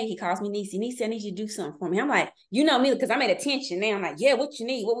said, "Hey," he calls me Niecy. Niecy, I need you to do something for me. I'm like, you know me, because I'm at attention now. I'm like, yeah, what you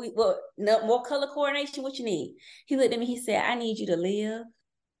need? What no, more color coordination? What you need? He looked at me. He said, "I need you to live.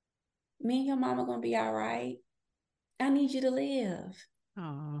 Me and your mama gonna be all right." I need you to live.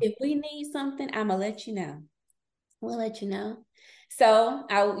 Oh, If we need something, I'm going to let you know. We'll let you know. So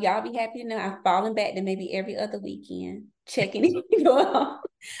y'all be happy to know I've fallen back to maybe every other weekend, checking in.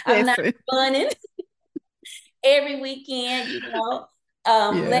 I'm not listen. running every weekend, let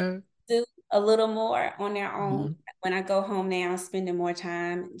them Yeah. do a little more on their own. Mm-hmm. When I go home now, spending more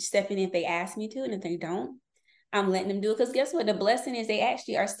time stepping in if they ask me to, and if they don't, I'm letting them do it. Because guess what? The blessing is they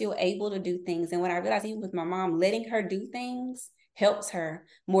actually are still able to do things. And when I realized, even with my mom, letting her do things helps her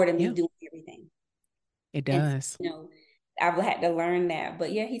more than me Yep, doing everything. it And does. I've had to learn that.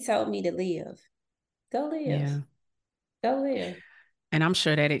 But yeah, he told me to live. Go live. Yeah. Go live. And I'm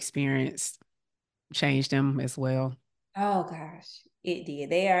sure that experience changed them as well Oh gosh, it did.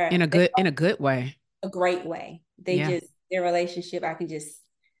 They in a good way. a great way. Yeah. Their relationship,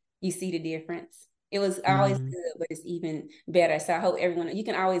 you see the difference. It was always Mm, good, but it's even better. So I hope everyone, it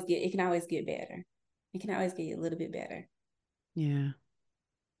can always get better. It can always get a little bit better. yeah.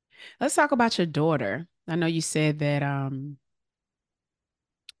 Let's talk about your daughter. I know you said that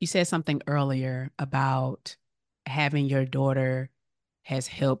you said something earlier about having your daughter has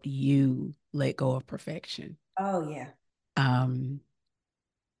helped you let go of perfection. Oh yeah. Um,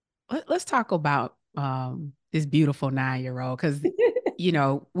 let's talk about this beautiful 9-year-old because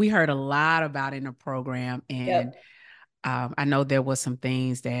we heard a lot about it in the program, and Yep. I know there was some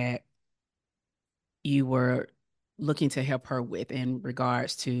things that you were looking to help her with in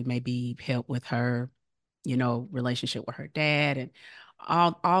regards to maybe help with her, relationship with her dad and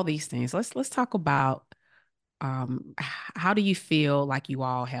all these things. Let's talk about how do you feel like you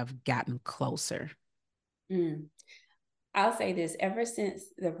all have gotten closer? Mm. I'll say this: ever since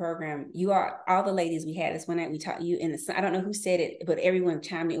the program, you are all the ladies we had this one night we taught you in the. I don't know who said it, but everyone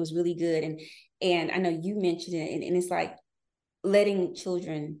chimed in. It was really good, and I know you mentioned it, and it's like letting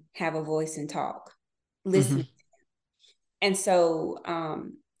children have a voice and talk, Hmm. listening. And so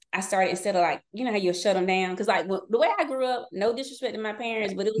I started, instead of like, how you'll shut them down. Cause like the way I grew up, no disrespect to my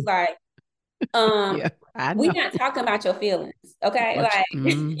parents, but it was like, Yeah, I we're know. not talking about your feelings. Okay. Like,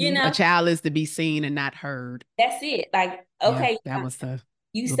 A child is to be seen and not heard. that's it. Like, Yeah, okay, that was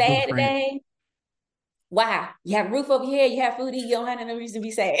you the sad blueprint. today? Why? You have a roof over your head, you have food to eat, you don't have no reason to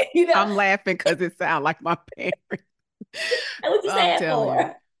be sad. I'm laughing because it sounds like my parents. What you I'm sad telling you.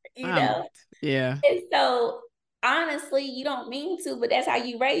 for? You I'm know? yeah. And so honestly, you don't mean to, but that's how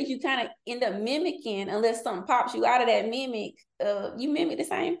you raise. You kind of end up mimicking unless something pops you out of that mimic. You mimic the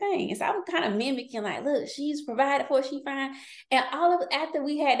same thing. And so I was kind of mimicking, like, look, she's provided for, she fine. And after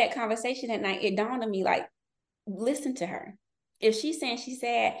we had that conversation that night, it dawned on me, like, listen to her. If she's saying she's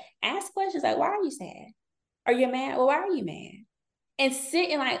sad, ask questions like, why are you sad? Are you mad? Well, why are you mad? And sit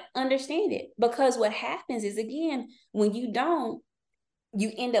and like understand it. Because what happens is, again, when you don't,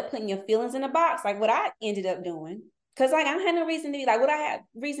 you end up putting your feelings in a box, like what I ended up doing. Cause like I had no reason to be like, what I had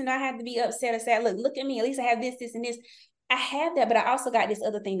reason I had to be upset or sad. Look at me. At least I have this, and this. I have that, but I also got this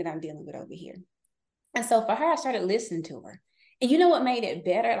other thing that I'm dealing with over here. And so for her, I started listening to her. And you know what made it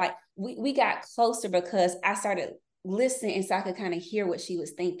better? Like we got closer because I started listening, and so I could kind of hear what she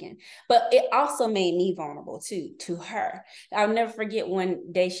was thinking. But it also made me vulnerable too to her. I'll never forget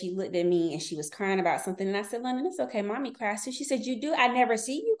one day she looked at me and she was crying about something. And I said, London, it's okay. Mommy cries too. She said, you do? I never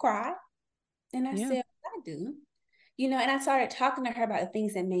see you cry. And I Yeah. said, I do. And I started talking to her about the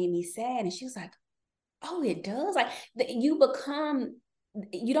things that made me sad. And she was like, oh, it does. Like you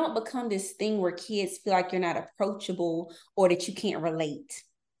don't become this thing where kids feel like you're not approachable or that you can't relate.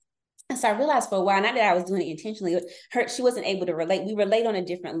 And so I realized for a while, not that I was doing it intentionally, she wasn't able to relate. We relate on a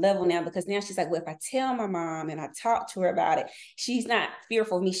different level now, because now she's like, well, if I tell my mom and I talk to her about it, she's not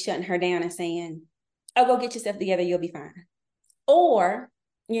fearful of me shutting her down and saying, oh, go get yourself together, you'll be fine. Or,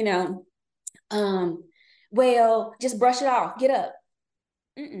 you know, um, well, just brush it off, get up.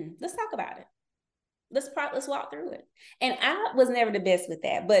 Let's talk about it. Let's walk through it. And I was never the best with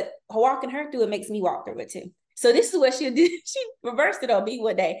that, but walking her through it makes me walk through it too. So this is what she did. She reversed it on me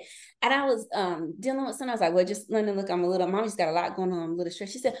one day. And I was dealing with something. I was like, well, just London, look, mommy's got a lot going on. I'm a little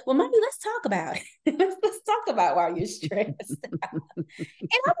stressed. She said, well, mommy, let's talk about it. let's talk about why you're stressed. And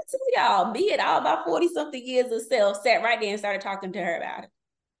I would tell y'all, be it all about 40 something years of self, sat right there and started talking to her about it.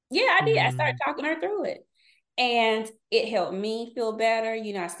 Yeah, I did. I started Mm, talking her through it. And it helped me feel better.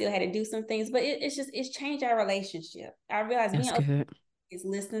 I still had to do some things, but it's changed our relationship. I realized being that's open good. is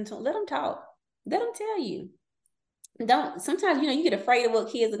listening to, let them talk. Let them tell you. Don't, sometimes, you get afraid of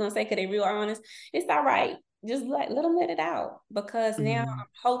what kids are going to say because they're real honest. It's all right. Just let them let it out, because now Mm, I'm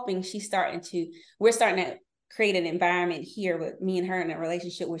hoping we're starting to create an environment here with me and her in a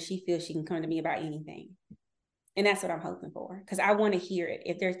relationship where she feels she can come to me about anything. And that's what I'm hoping for, because I want to hear it.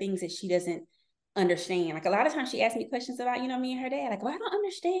 If there are things that she doesn't understand. Like a lot of times she asked me questions about, me and her dad. Like, well, I don't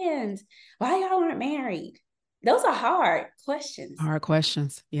understand why y'all aren't married. Those are hard questions. Hard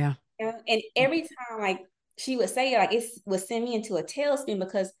questions. Yeah. And every time, like she would say, like it would send me into a tailspin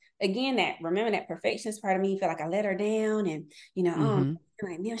because again, remember that perfectionist part of me felt like I let her down, and Mm-hmm.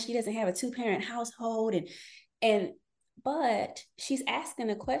 like now she doesn't have a 2-parent household, and but she's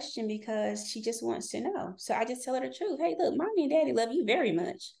asking a question because she just wants to know. So I just tell her the truth. Hey, look, mommy and daddy love you very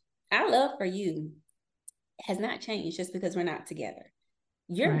much. Our love for you has not changed just because we're not together.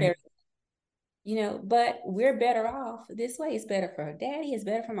 You're Right. very, but we're better off this way. It's better for daddy, it's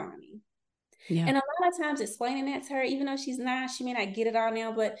better for mommy. Yeah. And a lot of times explaining that to her, even though she may not get it all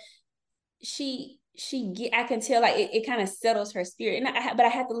now, but I can tell like it kind of settles her spirit. But I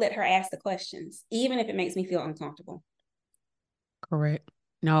have to let her ask the questions, even if it makes me feel uncomfortable. Correct.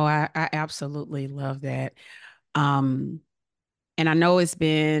 No, I absolutely love that. Um, and I know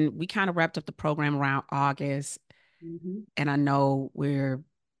we kind of wrapped up the program around August, Mm-hmm. and I know we're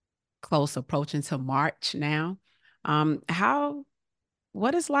close approaching to March now.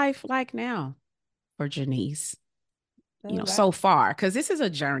 What is life like now for Jernise? So like, So far, because this is a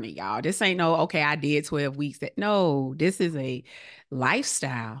journey, y'all. This ain't no, okay, I did 12 weeks. No, this is a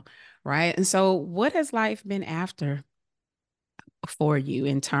lifestyle, right? And so what has life been after for you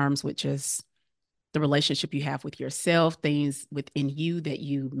in terms with just the relationship you have with yourself, things within you that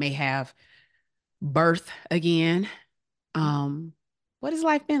you may have birth again? Um, what has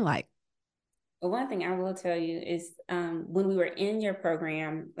life been like? well, one thing I will tell you is when we were in your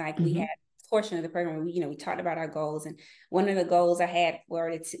program, like we had Mm-hmm. a portion of the program where we talked about our goals, and one of the goals I had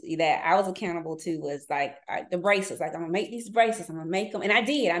that I was accountable to was like the bracelets. Like I'm gonna make these bracelets, I'm gonna make them, and I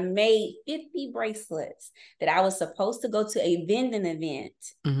did. I made 50 bracelets that I was supposed to go to a vending event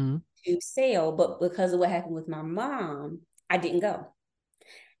Mm-hmm. to sell, but because of what happened with my mom, I didn't go.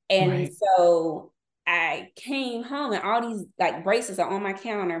 And Right. so I came home and all these like bracelets are on my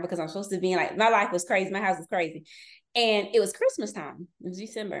counter because I'm supposed to be in, like, my life was crazy. My house was crazy. And it was Christmas time. It was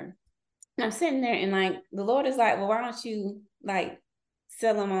December. And I'm sitting there and like the Lord is like, well, why don't you like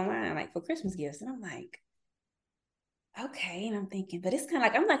sell them online like for Christmas gifts? And I'm like, okay. And I'm thinking, but it's kind of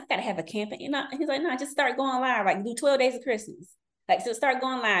like, I'm like, I gotta have a campaign. And he's like, no, just start going live. Like do 12 days of Christmas. Like, so start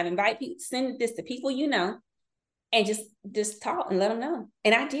going live, invite people, send this to people and just talk and let them know.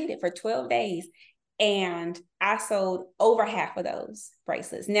 And I did it for 12 days. And I sold over half of those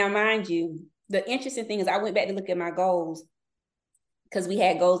bracelets. Now, mind you, the interesting thing is I went back to look at my goals because we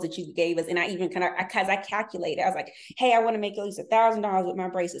had goals that you gave us. And I even because I calculated, I was like, hey, I want to make at least $1,000 with my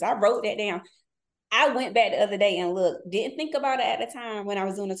bracelets. I wrote that down. I went back the other day and looked, didn't think about it at the time when I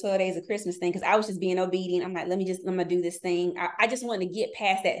was doing the 12 days of Christmas thing, because I was just being obedient. I'm like, I'm going to do this thing. I just wanted to get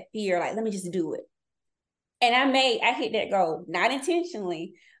past that fear. Like, let me just do it. And I hit that goal, not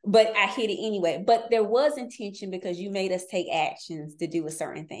intentionally, but I hit it anyway. But there was intention because you made us take actions to do a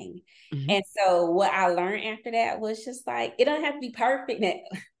certain thing. Mm-hmm. And so what I learned after that was just like, it doesn't have to be perfect. That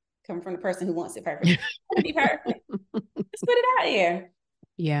coming from the person who wants it perfect, it doesn't be perfect. Just put it out there,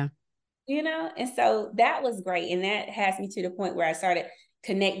 Yeah. And so that was great. And that has me to the point where I started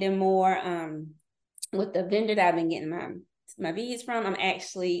connecting more with the vendor that I've been getting my beads from.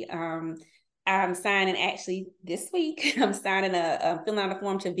 I'm signing actually this week. I'm signing filling out a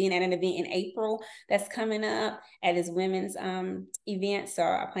form to being at an event in April that's coming up at this women's event. So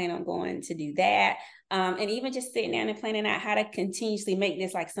I plan on going to do that. And even just sitting down and planning out how to continuously make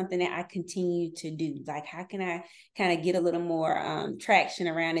this like something that I continue to do. Like, how can I kind of get a little more traction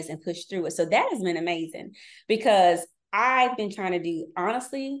around this and push through it? So that has been amazing because I've been trying to do,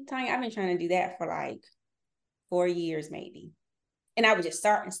 honestly, Tanya, I've been trying to do that for like 4 years maybe. And I would just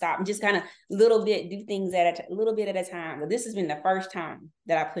start and stop and just kind of do things at a little bit at a time. But this has been the first time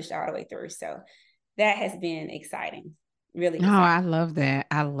that I pushed all the way through. So that has been exciting, really No, exciting. I love that.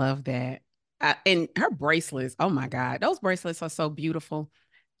 I love that. And her bracelets, oh my God, those bracelets are so beautiful.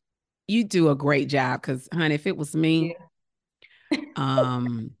 You do a great job because, honey, if it was me, Yeah.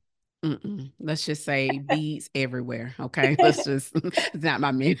 um, let's just say beads everywhere. Okay. It's not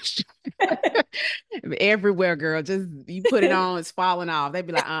my ministry. Everywhere, girl. Just you put it on, it's falling off. They'd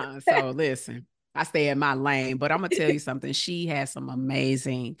be like, So listen, I stay in my lane. But I'm gonna tell you something. She has some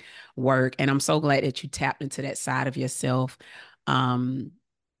amazing work. And I'm so glad that you tapped into that side of yourself. Um,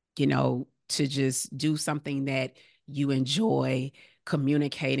 to just do something that you enjoy,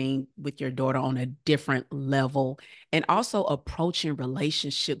 communicating with your daughter on a different level, and also approaching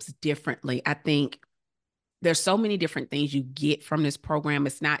relationships differently. I think there's so many different things you get from this program.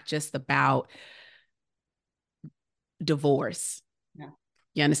 It's not just about divorce. No.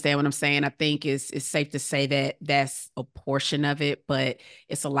 You understand what I'm saying? I think it's safe to say that that's a portion of it, but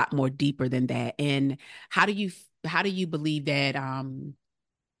it's a lot more deeper than that. And how do you believe that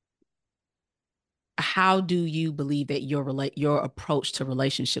how do you believe that your approach to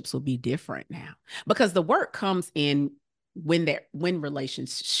relationships will be different now? Because the work comes in when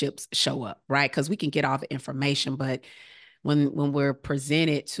relationships show up, right? Because we can get all the information, but when we're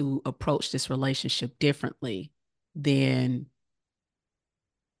presented to approach this relationship differently, then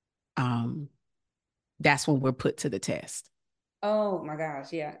um that's when we're put to the test. Oh my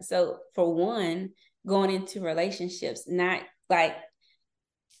gosh, yeah. So for one, going into relationships, not like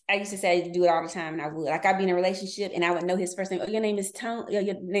I used to say I do it all the time, and I would like I'd be in a relationship and I would know his first name. Oh, your name is Tony.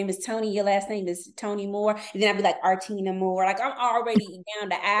 Your name is Tony. Your last name is Tony Moore. And then I'd be like Artina Moore. Like I'm already down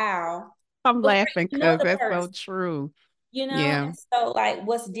the aisle I'm before laughing you know because the that's so person. true. You know, Yeah. and so like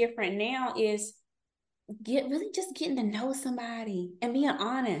what's different now is just getting to know somebody and being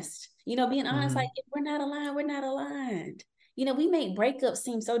honest. Being honest, like Mhm. if we're not aligned, we're not aligned. We make breakups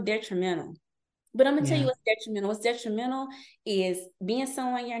seem so detrimental. But I'm gonna tell you Yeah. what's detrimental. What's detrimental is being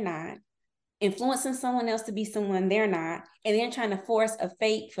someone you're not, influencing someone else to be someone they're not, and then trying to force a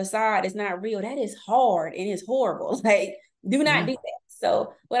fake facade is not real. That is hard and it's horrible. Like, do not Yeah. do that.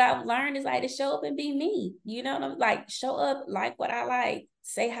 So what I've learned is like to show up and be me. Like show up like what I like,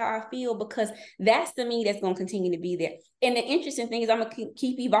 say how I feel, because that's the me that's gonna continue to be there. And the interesting thing is I'm gonna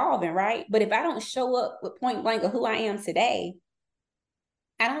keep evolving, right? But if I don't show up with point blank of who I am today,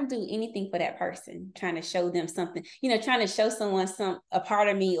 I don't do anything for that person, trying to show them something, trying to show someone a part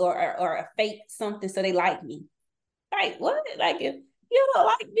of me or a fake something so they like me. Like what? Like if you don't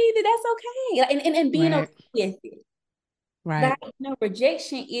like me, then that's okay. And being okay Right. with it. Right. Like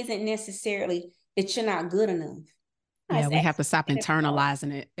rejection isn't necessarily that you're not good enough. No, Yeah, it's we have to stop actually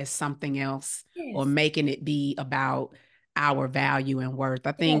internalizing it as something else or yes, making it be about our value and worth.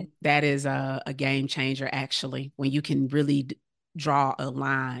 I yes, think that is a game changer, actually, when you can really draw a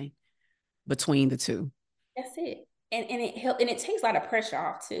line between the two. that's it. And it help and it takes a lot of pressure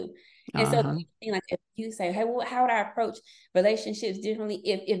off too. And so Uh-huh. like if you say, hey, well, how would I approach relationships differently?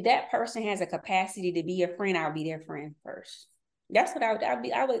 If that person has a capacity to be a friend, I'll be their friend first. That's what I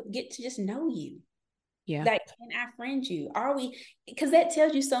would get to just know you. Yeah. Like, can I friend you? Are we? Because that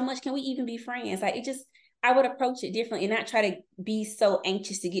tells you so much. Can we even be friends? Like, I would approach it differently and not try to be so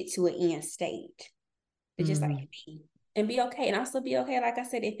anxious to get to an end state. It's just like Mhm. be and be okay. And also be okay, like I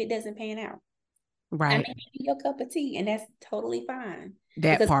said, if it doesn't pan out. I may Right. be your cup of tea, and that's totally fine.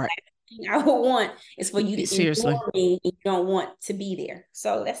 That Because the part. last thing I would want is for you to Seriously. endure me and you don't want to be there.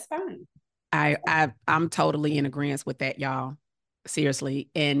 So that's fine. I'm totally in agreement with that, y'all. Seriously.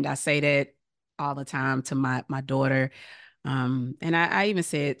 And I say that all the time to my daughter. And I even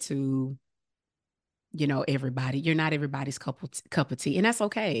said to, everybody, you're not everybody's cup of tea. And that's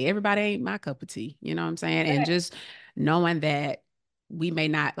okay. Everybody ain't my cup of tea. You know what I'm saying? And just knowing that we may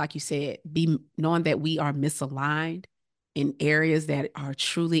not, like you said, be knowing that we are misaligned in areas that are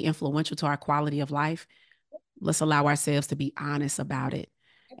truly influential to our quality of life. Let's allow ourselves to be honest about it,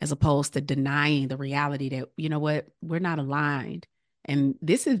 as opposed to denying the reality that, you know what, we're not aligned. And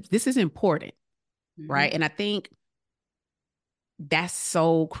this is important, right? Mm-hmm. And I think that's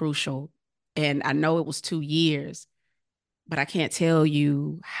so crucial. And I know it was 2 years, but I can't tell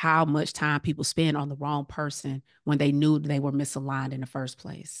you how much time people spend on the wrong person when they knew they were misaligned in the first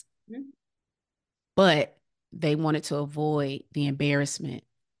place. Mm-hmm. But they wanted to avoid the embarrassment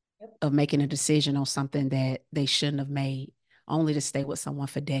Yep. of making a decision on something that they shouldn't have made, only to stay with someone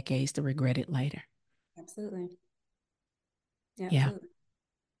for decades to regret it later. Absolutely. Yeah, Absolutely.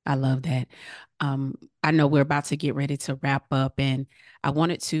 I love that. I know we're about to get ready to wrap up, and I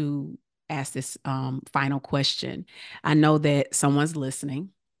wanted to ask this final question. I know that someone's listening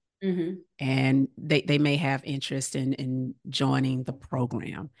Mm-hmm. and they may have interest in joining the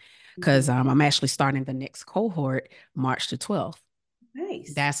program because Mm-hmm. I'm actually starting the next cohort March the 12th.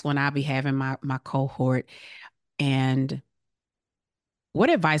 Nice. That's when I'll be having my cohort. And what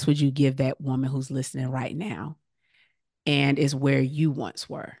advice would you give that woman who's listening right now and is where you once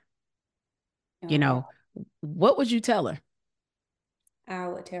were? You Oh, know, what would you tell her? I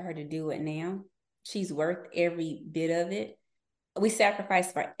would tell her to do it now. She's worth every bit of it. We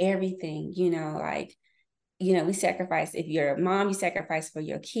sacrifice for everything, like, we sacrifice if you're a mom, you sacrifice for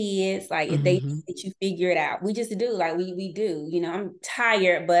your kids. Like if they Hmm. that you figure it out. We just do, like we do. I'm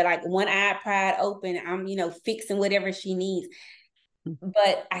tired, but like one eye pried open, I'm, fixing whatever she needs.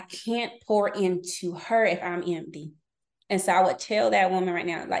 But I can't pour into her if I'm empty. And so I would tell that woman right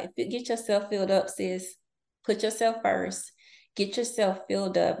now, like, get yourself filled up, sis. Put yourself first. Get yourself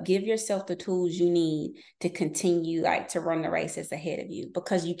filled up. Give yourself the tools you need to continue like to run the race that's ahead of you,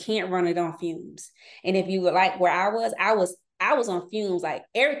 because you can't run it on fumes. And if you were like where I was on fumes, like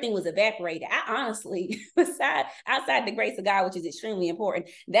everything was evaporated. I honestly, outside the grace of God, which is extremely important,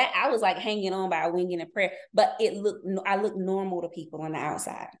 that I was like hanging on by a wing and a prayer, but I looked normal to people on the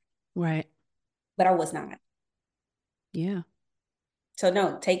outside. Right. But I was not. Yeah. So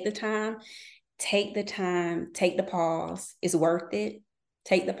no, take the time, take the pause. It's worth it.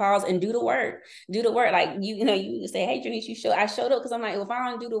 Take the pause and do the work. Do the work. Like you say, hey, Jernise, I showed up because I'm like, if I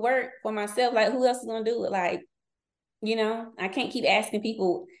don't do the work for myself, like who else is gonna do it? Like, I can't keep asking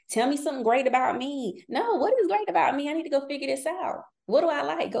people, tell me something great about me. No, what is great about me? I need to go figure this out. What do I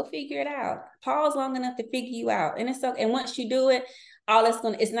like? Go figure it out. Pause long enough to figure you out. And it's okay. And once you do it,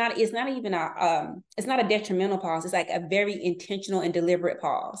 it's not even it's not a detrimental pause. It's like a very intentional and deliberate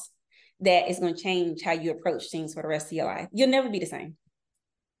pause that is going to change how you approach things for the rest of your life. You'll never be the same.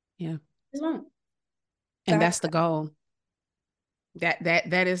 Yeah. It's wrong. And that's the goal.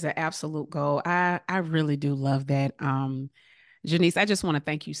 That is the absolute goal. I really do love that. Jernise, I just want to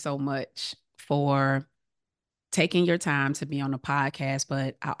thank you so much for taking your time to be on the podcast,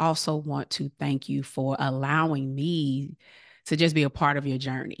 but I also want to thank you for allowing me to just be a part of your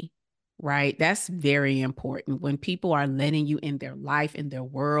journey, right? That's very important. When people are letting you in their life, in their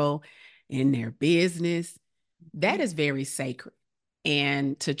world, in their business, that is very sacred.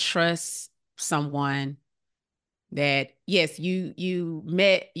 And to trust someone that, yes,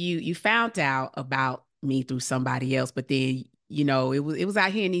 you found out about me through somebody else, but then it was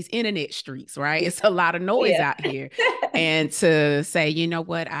out here in these internet streets, right? It's a lot of noise out here. And to say, you know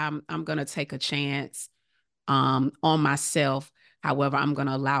what, I'm gonna take a chance on myself. However, I'm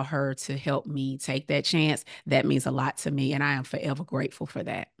gonna allow her to help me take that chance. That means a lot to me, and I am forever grateful for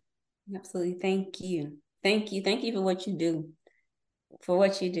that. Absolutely. Thank you. Thank you. Thank you for what you do. For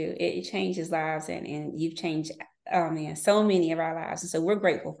what you do. It changes lives, and you've changed so many of our lives. And so we're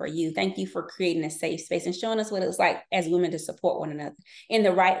grateful for you. Thank you for creating a safe space and showing us what it's like as women to support one another in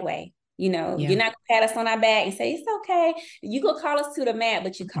the right way. You're not gonna pat us on our back and say, it's okay. You go call us to the mat,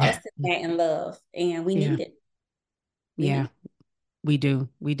 but you call us to the mat in love. And we need it. We do.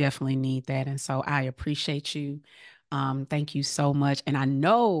 We definitely need that. And so I appreciate you. Thank you so much. And I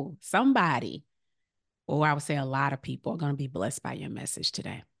know somebody, or I would say a lot of people, are going to be blessed by your message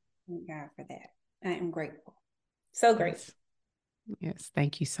today. Thank God for that. I am grateful. So grateful. Yes.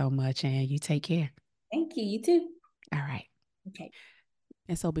 Thank you so much. And you take care. Thank you. You too. All right. Okay.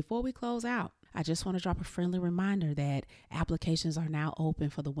 And so before we close out, I just want to drop a friendly reminder that applications are now open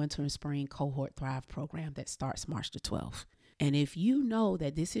for the Winter and Spring Cohort Thrive program that starts March the 12th. And if you know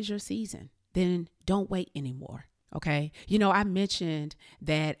that this is your season, then don't wait anymore. Okay. I mentioned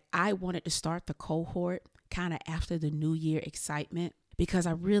that I wanted to start the cohort kind of after the New Year excitement, because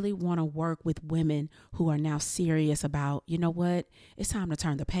I really want to work with women who are now serious about, you know what, it's time to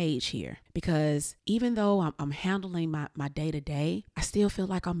turn the page here. Because even though I'm handling my day-to-day, I still feel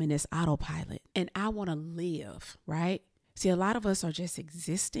like I'm in this autopilot and I want to live, right? See, a lot of us are just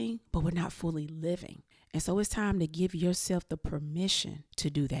existing, but we're not fully living. And so it's time to give yourself the permission to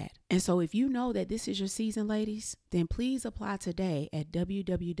do that. And so if you know that this is your season, ladies, then please apply today at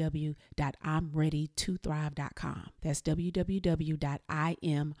www.imreadytothrive.com. That's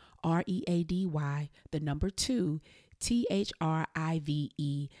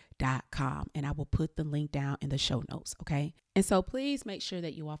www.imready2thrive.com. And I will put the link down in the show notes, okay? And so please make sure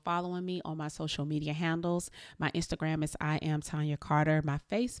that you are following me on my social media handles. My Instagram is I am Tanya Carter. My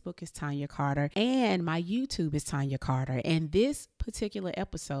Facebook is Tanya Carter. And my YouTube is Tanya Carter. And this particular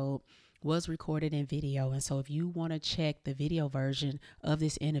episode was recorded in video. And so if you want to check the video version of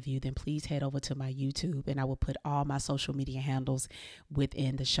this interview, then please head over to my YouTube, and I will put all my social media handles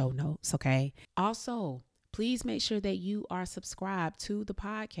within the show notes, okay? Also, please make sure that you are subscribed to the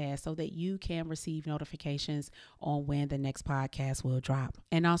podcast so that you can receive notifications on when the next podcast will drop.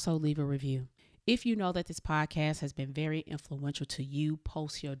 And also leave a review. If you know that this podcast has been very influential to you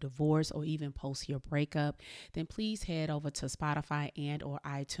post your divorce or even post your breakup, then please head over to Spotify and or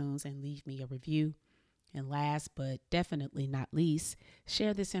iTunes and leave me a review. And last but definitely not least,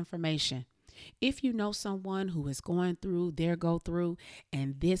 share this information. If you know someone who is going through their go through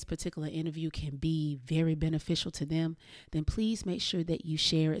and this particular interview can be very beneficial to them, then please make sure that you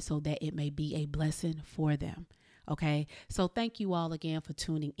share it so that it may be a blessing for them. Okay, so thank you all again for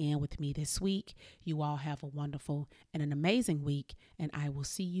tuning in with me this week. You all have a wonderful and an amazing week, and I will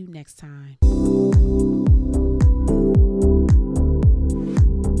see you next time.